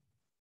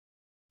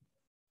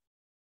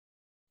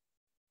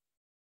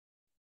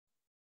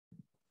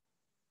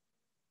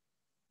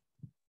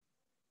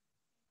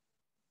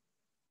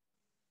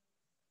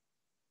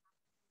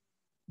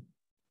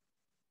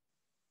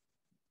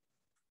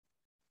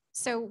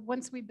 So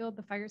once we build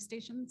the fire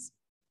stations,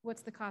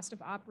 what's the cost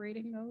of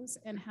operating those,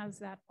 and has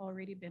that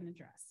already been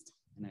addressed?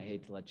 And I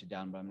hate to let you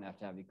down, but I'm gonna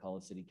have you call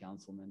a city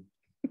councilman.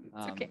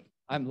 It's okay.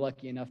 I'm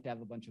lucky enough to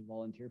have a bunch of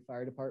volunteer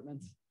fire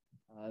departments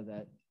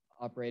that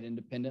operate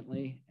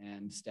independently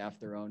and staff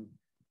their own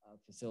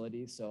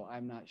facilities. So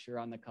I'm not sure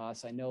on the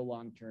costs. I know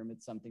long-term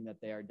it's something that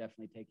they are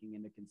definitely taking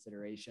into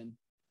consideration.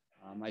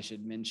 I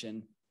should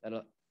mention that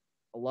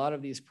a lot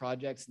of these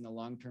projects and the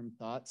long-term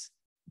thoughts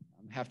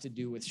have to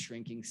do with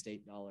shrinking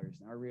state dollars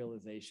and our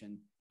realization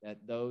that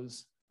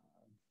those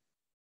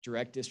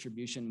direct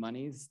distribution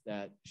monies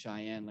that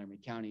Cheyenne, Laramie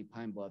County,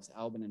 Pine Bluffs,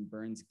 Albin, and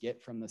Burns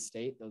get from the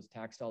state, those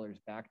tax dollars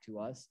back to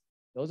us,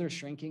 those are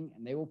shrinking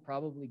and they will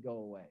probably go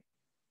away.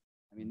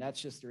 I mean,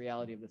 that's just the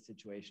reality of the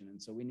situation. And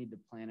so we need to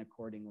plan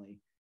accordingly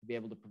to be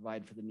able to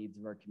provide for the needs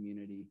of our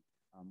community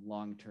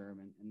long-term.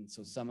 And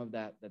so some of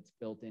that that's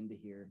built into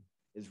here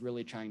is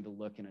really trying to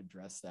look and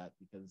address that,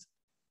 because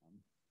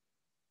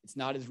it's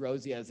not as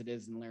rosy as it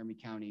is in Laramie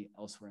County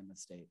elsewhere in the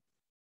state.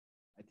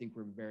 I think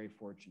we're very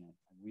fortunate.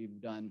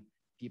 We've done,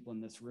 people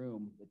in this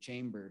room, the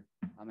chamber,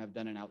 have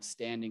done an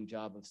outstanding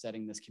job of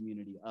setting this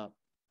community up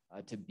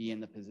to be in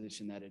the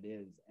position that it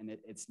is. And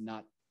it's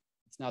not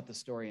the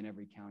story in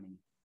every county.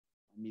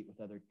 I meet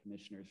with other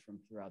commissioners from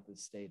throughout the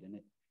state, and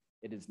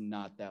it is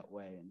not that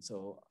way. And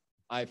so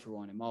I, for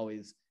one, am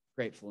always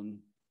grateful and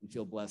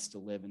feel blessed to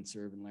live and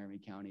serve in Laramie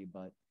County,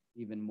 but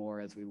even more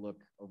as we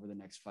look over the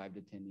next 5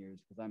 to 10 years,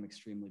 because I'm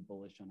extremely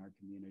bullish on our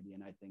community.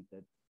 And I think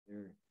that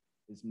there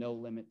is no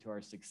limit to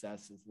our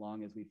success as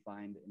long as we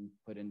find and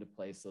put into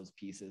place those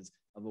pieces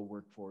of a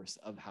workforce,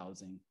 of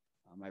housing.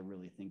 I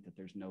really think that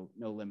there's no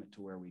limit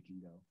to where we can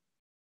go.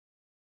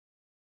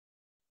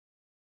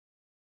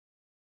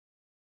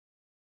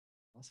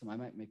 Awesome, I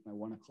might make my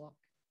 1 o'clock.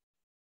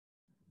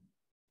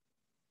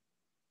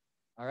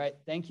 All right,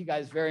 thank you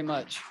guys very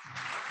much.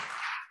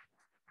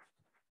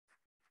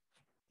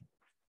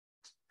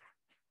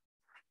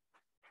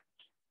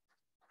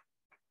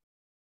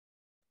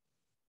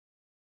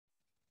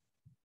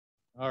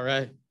 All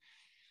right.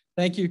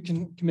 Thank you,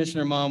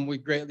 Commissioner Malm. We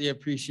greatly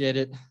appreciate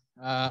it.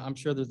 I'm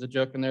sure there's a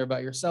joke in there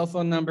about your cell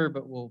phone number,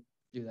 but we'll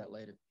do that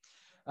later.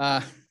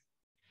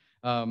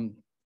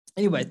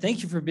 Anyway,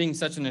 thank you for being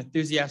such an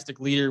enthusiastic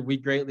leader. We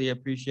greatly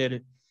appreciate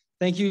it.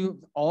 Thank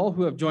you all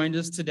who have joined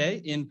us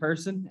today in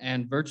person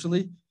and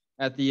virtually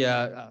at the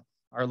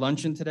our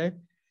luncheon today.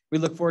 We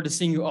look forward to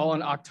seeing you all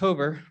in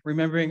October.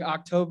 Remembering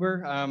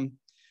October,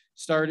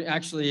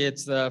 actually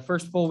it's the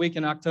first full week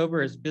in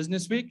October is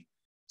Business Week.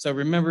 So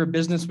remember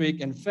Business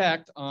Week. In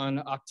fact,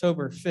 on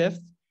October 5th,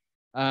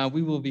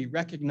 we will be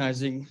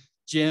recognizing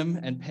Jim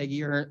and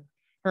Peggy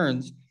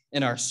Hearns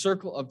in our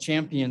Circle of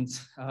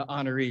Champions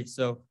honoree.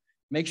 So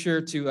make sure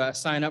to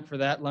sign up for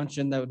that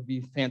luncheon. That would be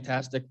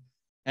fantastic.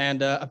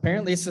 And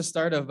apparently it's the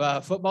start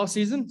of football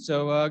season.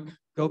 So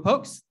go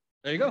Pokes.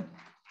 There you go.